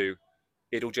number two,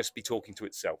 it'll just be talking to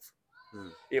itself.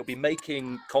 Mm. It'll be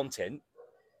making content.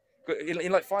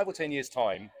 In like 5 or 10 years'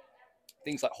 time,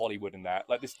 things like Hollywood and that,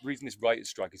 like this reason this writer's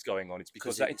strike is going on, it's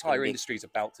because that entire industry is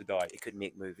about to die. It could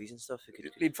make movies and stuff.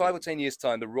 In 5 or 10 years'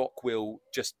 time, The Rock will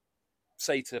just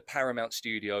say to Paramount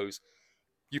Studios,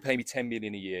 you pay me 10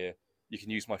 million a year, you can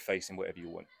use my face in whatever you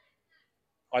want.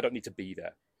 I don't need to be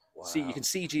there. Wow. See, you can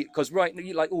CG, because right,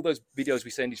 like all those videos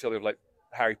we send each other of like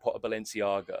Harry Potter,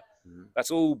 Balenciaga, that's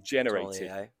all generated.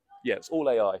 It's all AI. Yeah, it's all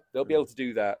AI. They'll be able to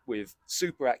do that with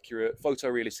super accurate,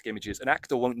 photorealistic images. An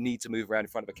actor won't need to move around in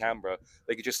front of a camera.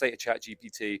 They could just say to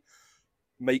ChatGPT,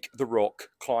 make The Rock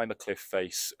climb a cliff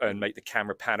face and make the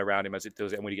camera pan around him as it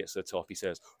does it. And when he gets to the top, he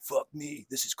says, fuck me,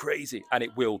 this is crazy. And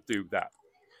it will do that.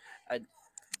 And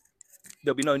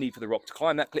there'll be no need for The Rock to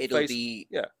climb that cliff face.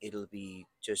 It'll be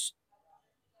just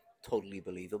totally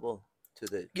believable to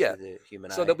the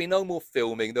human eye. So there'll be no more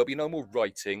filming. There'll be no more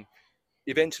writing.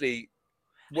 Eventually...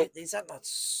 is that not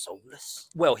soulless?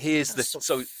 Well, here's the...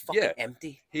 So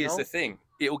empty. Here's the thing.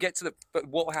 It'll get to the... But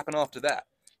what will happen after that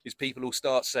is people will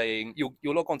start saying... You'll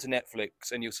log on to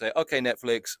Netflix and you'll say, okay,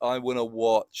 Netflix, I want to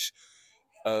watch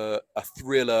a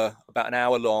thriller about an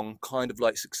hour long, kind of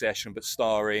like Succession, but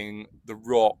starring The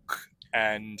Rock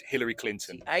and Hillary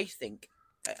Clinton. See, I think...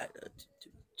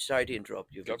 sorry to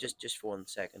interrupt you, but just for 1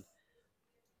 second.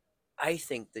 I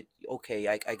think that, okay,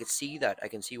 I could see that. I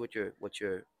can see what you're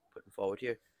putting forward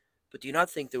here. But do you not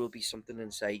think there will be something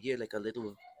inside you, like a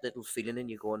little feeling in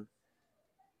you going,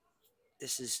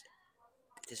 this is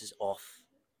off.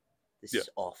 This is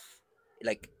off.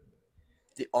 Like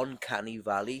the uncanny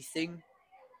valley thing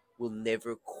will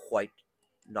never quite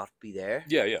not be there.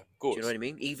 Yeah, of course. Do you know what I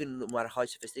mean? Even no matter how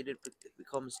sophisticated it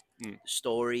becomes, the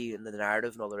story and the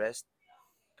narrative and all the rest.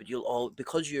 But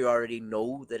because you already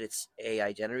know that it's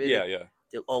AI generated. Yeah.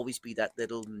 There'll always be that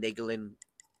little niggling.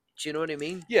 Do you know what I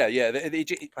mean? Yeah.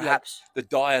 Perhaps the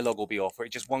dialogue will be off, or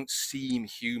it just won't seem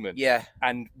human. Yeah.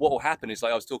 And what will happen is,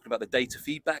 like I was talking about the data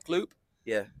feedback loop.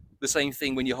 Yeah. The same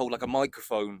thing when you hold like a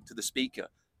microphone to the speaker.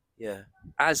 Yeah.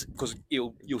 Because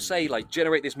you'll say like,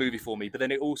 generate this movie for me, but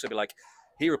then it also be like,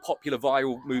 here are popular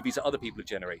viral movies that other people have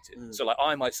generated. So like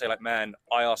I might say like, man,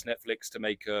 I asked Netflix to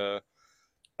make a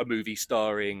movie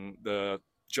starring the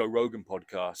Joe Rogan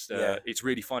podcast. It's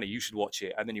really funny. You should watch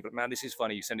it. And then you're like, man, this is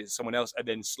funny. You send it to someone else, and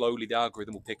then slowly the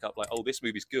algorithm will pick up like, oh, this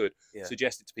movie's good. Yeah.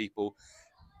 Suggest it to people,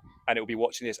 and it will be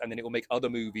watching this, and then it will make other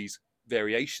movies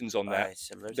variations on that.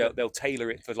 They'll tailor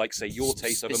it for like say your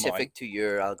taste over mine, specific to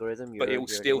your algorithm. But it will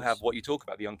still have what you talk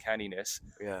about, the uncanniness.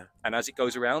 Yeah. And as it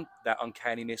goes around, that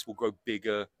uncanniness will grow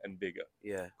bigger and bigger.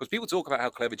 Yeah. Because people talk about how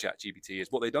clever ChatGPT is.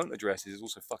 What they don't address is it's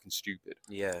also fucking stupid.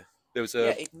 Yeah. There was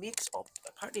it makes up.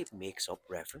 Apparently, it makes up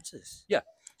references. Yeah.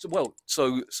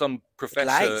 So some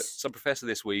professor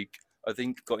this week, I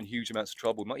think, got in huge amounts of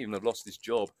trouble. Might even have lost his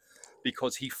job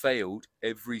because he failed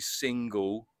every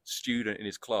single student in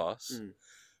his class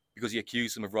because he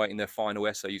accused them of writing their final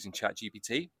essay using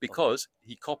ChatGPT. Because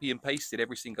he copy and pasted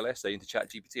every single essay into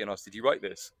ChatGPT and asked, "Did you write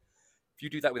this?" If you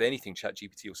do that with anything,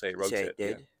 ChatGPT will say it wrote it.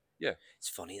 Did. Yeah. It's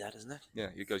funny that, isn't it? Yeah.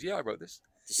 He goes, "Yeah, I wrote this."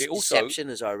 Deception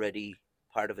is already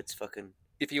part of its fucking.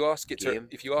 If you ask it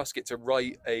to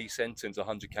write a sentence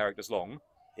 100 characters long,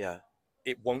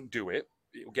 it won't do it.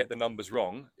 It will get the numbers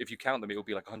wrong. If you count them, it will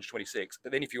be like 126.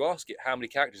 But then if you ask it how many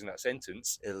characters in that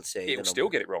sentence, it'll say it'll still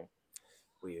get it wrong.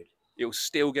 Weird. It will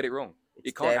still get it wrong.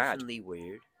 It's definitely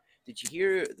weird. Did you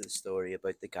hear the story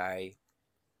about the guy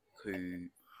who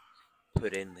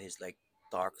put in his like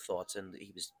dark thoughts and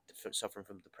he was suffering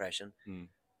from depression,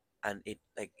 and it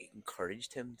like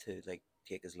encouraged him to like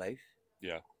take his life?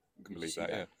 Yeah, I can believe that.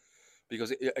 Yeah,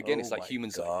 because it's like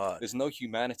humans. There's no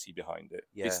humanity behind it.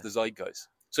 Yeah. It's the zeitgeist.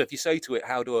 So if you say to it,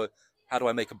 how do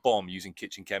I make a bomb using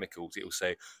kitchen chemicals? It will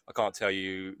say, I can't tell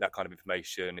you that kind of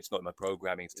information. It's not in my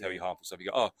programming to tell you harmful stuff. You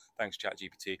go, oh, thanks,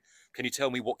 ChatGPT. Can you tell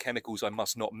me what chemicals I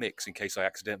must not mix in case I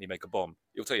accidentally make a bomb?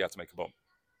 It'll tell you how to make a bomb.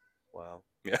 Wow.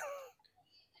 Yeah.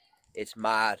 It's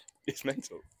mad. It's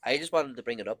mental. I just wanted to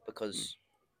bring it up because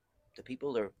the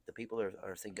people are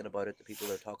thinking about it. The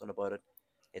people are talking about it.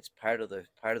 It's part of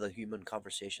the human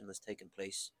conversation that's taking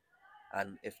place.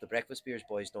 And if the Breakfast Beers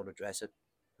boys don't address it,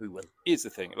 who will? Here's the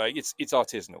thing, like it's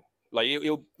artisanal. Like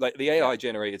it'll like the AI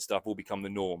generated stuff will become the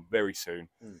norm very soon.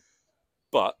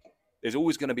 But there's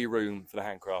always going to be room for the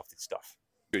handcrafted stuff.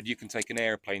 Good, you can take an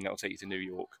airplane that'll take you to New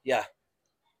York. Yeah.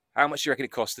 How much do you reckon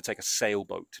it costs to take a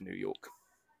sailboat to New York?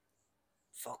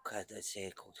 Fuck, I'd say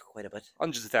it costs quite a bit.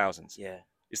 Hundreds of thousands. Yeah.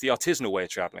 It's the artisanal way of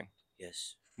traveling.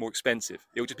 Yes. More expensive.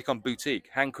 It'll just become boutique,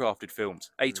 handcrafted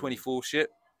films. A24 shit.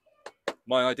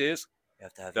 My ideas. You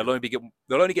have to have. They'll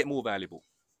only get more valuable.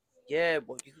 Yeah,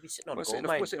 well, you could be sitting on a gold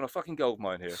mine. We're sitting on a fucking gold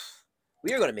mine here.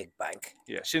 We are going to make bank.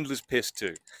 Yeah, Schindler's Piss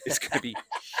too. It's going to be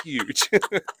huge.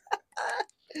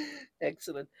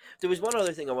 Excellent. There was one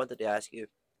other thing I wanted to ask you.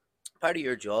 Part of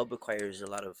your job requires a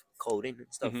lot of coding and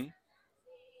stuff.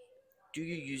 Do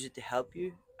you use it to help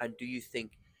you? And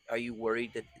are you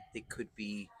worried that they could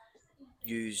be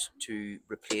used to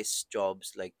replace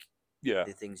jobs like Yeah.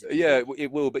 the things that Yeah,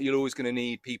 it will, but you're always going to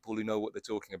need people who know what they're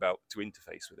talking about to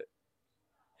interface with it.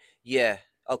 Yeah.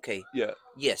 Okay. Yeah.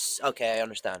 Yes. Okay, I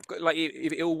understand. Like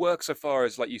it'll work so far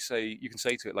as like you can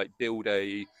say to it like build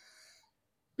a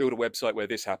website where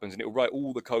this happens, and it'll write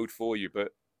all the code for you.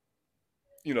 But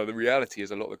you know, the reality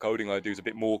is a lot of the coding I do is a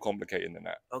bit more complicated than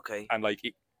that. Okay. And like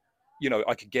it, you know,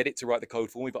 I could get it to write the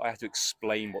code for me, but I have to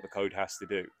explain what the code has to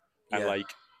do. And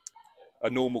like a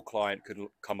normal client could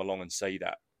come along and say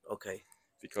that. Okay.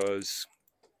 Because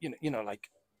you know, like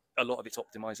a lot of it's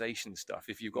optimization stuff.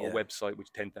 If you've got a website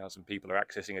which 10,000 people are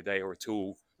accessing a day or a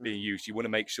tool being used, you want to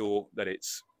make sure that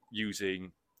it's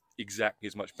using exactly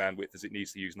as much bandwidth as it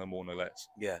needs to use, no more, no less.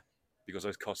 Yeah. Because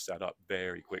those costs add up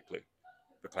very quickly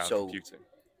for cloud computing.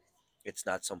 It's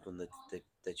not something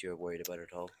that you're worried about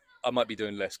at all. I might be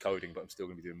doing less coding, but I'm still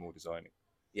going to be doing more designing.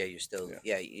 Yeah, you're still.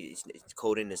 Yeah,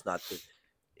 coding is not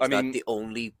not the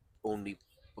only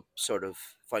sort of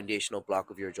foundational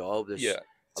block of your job.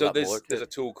 There's a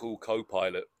tool called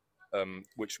Copilot,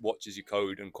 which watches your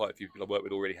code, and quite a few people I work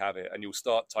with already have it. And you'll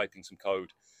start typing some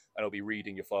code, and it'll be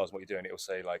reading your files and what you're doing. It'll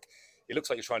say like, "It looks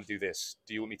like you're trying to do this.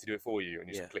 Do you want me to do it for you?" And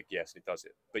you just click yes, and it does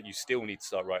it. But you still need to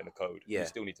start writing the code. Yeah. You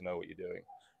still need to know what you're doing.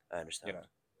 I understand. You know.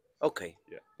 Okay.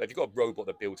 Yeah. If you've got a robot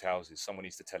that builds houses, someone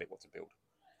needs to tell it what to build.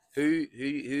 Who do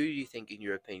you think, in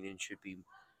your opinion, should be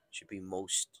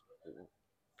most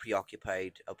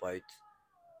preoccupied about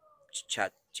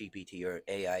Chat GPT or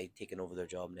AI taking over their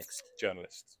job next?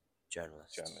 Journalists. Yeah.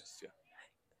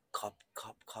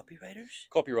 Copywriters?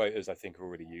 Copywriters, I think, are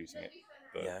already using it.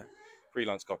 But yeah.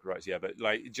 Freelance copywriters, yeah. But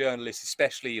like journalists,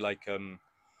 especially like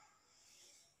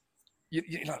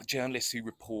you know, journalists who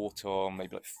report on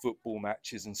maybe like football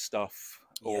matches and stuff,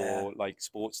 or like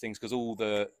sports things, because all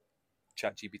the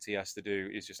Chat GPT has to do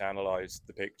is just analyze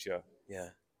the picture,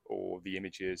 or the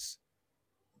images,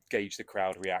 gauge the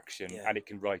crowd reaction, and it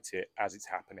can write it as it's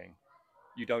happening.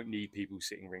 You don't need people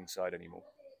sitting ringside anymore.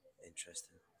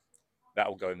 Interesting.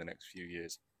 That'll go in the next few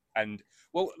years. And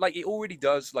well, like it already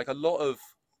does. Like a lot of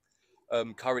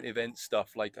current event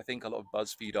stuff, like I think a lot of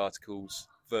BuzzFeed articles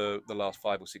for the last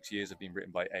 5 or 6 years have been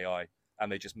written by AI,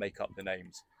 and they just make up the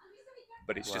names.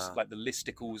 But it's just like the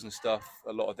listicles and stuff,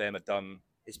 a lot of them are done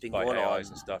by AIs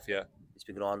and stuff. Yeah, it's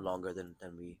been going on longer than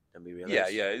we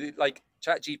realize. Yeah. Like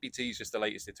ChatGPT is just the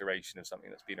latest iteration of something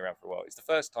that's been around for a while. It's the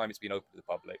first time it's been open to the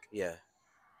public. Yeah.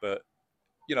 But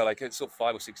you know, like sort of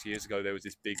 5 or 6 years ago, there was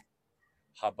this big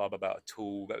hubbub about a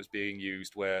tool that was being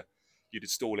used where you'd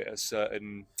install it at a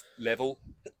certain level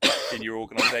in your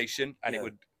organization, and it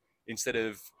would, instead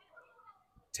of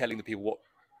telling the people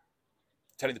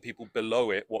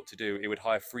below it what to do, it would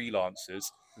hire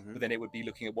freelancers, but then it would be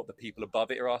looking at what the people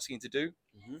above it are asking to do,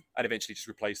 and eventually just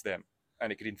replace them.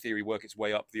 And it could, in theory, work its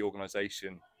way up the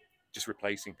organization, just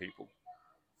replacing people.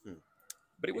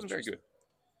 But it wasn't very good.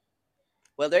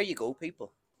 Well, there you go,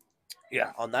 people.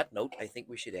 Yeah. On that note, I think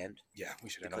we should end. Yeah, we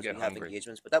should end. Because we have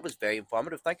engagements. But that was very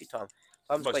informative. Thank you, Tom.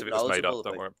 Tom's Most quite of it was made up, knowledgeable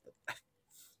don't worry.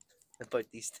 about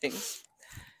these things.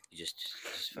 You just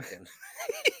fucking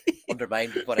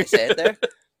undermined what I said there.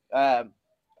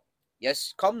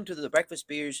 Yes, come to the breakfast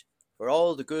beers for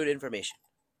all the good information.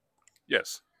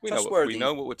 Yes, we know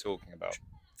what we're talking about.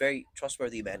 Very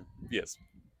trustworthy men. Yes.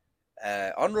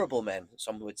 Honourable men,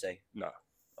 some would say. No.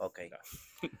 Okay.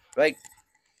 No. Right.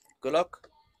 Good luck.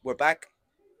 We're back.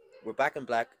 We're back in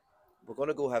black. We're going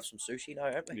to go have some sushi now,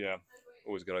 aren't we? Yeah.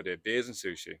 Always a good idea. Beers and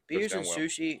sushi. Beers and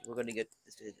sushi. We're going to get...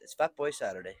 It's Fat Boy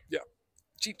Saturday. Yeah.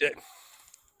 Cheat day.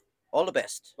 All the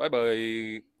best.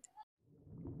 Bye-bye.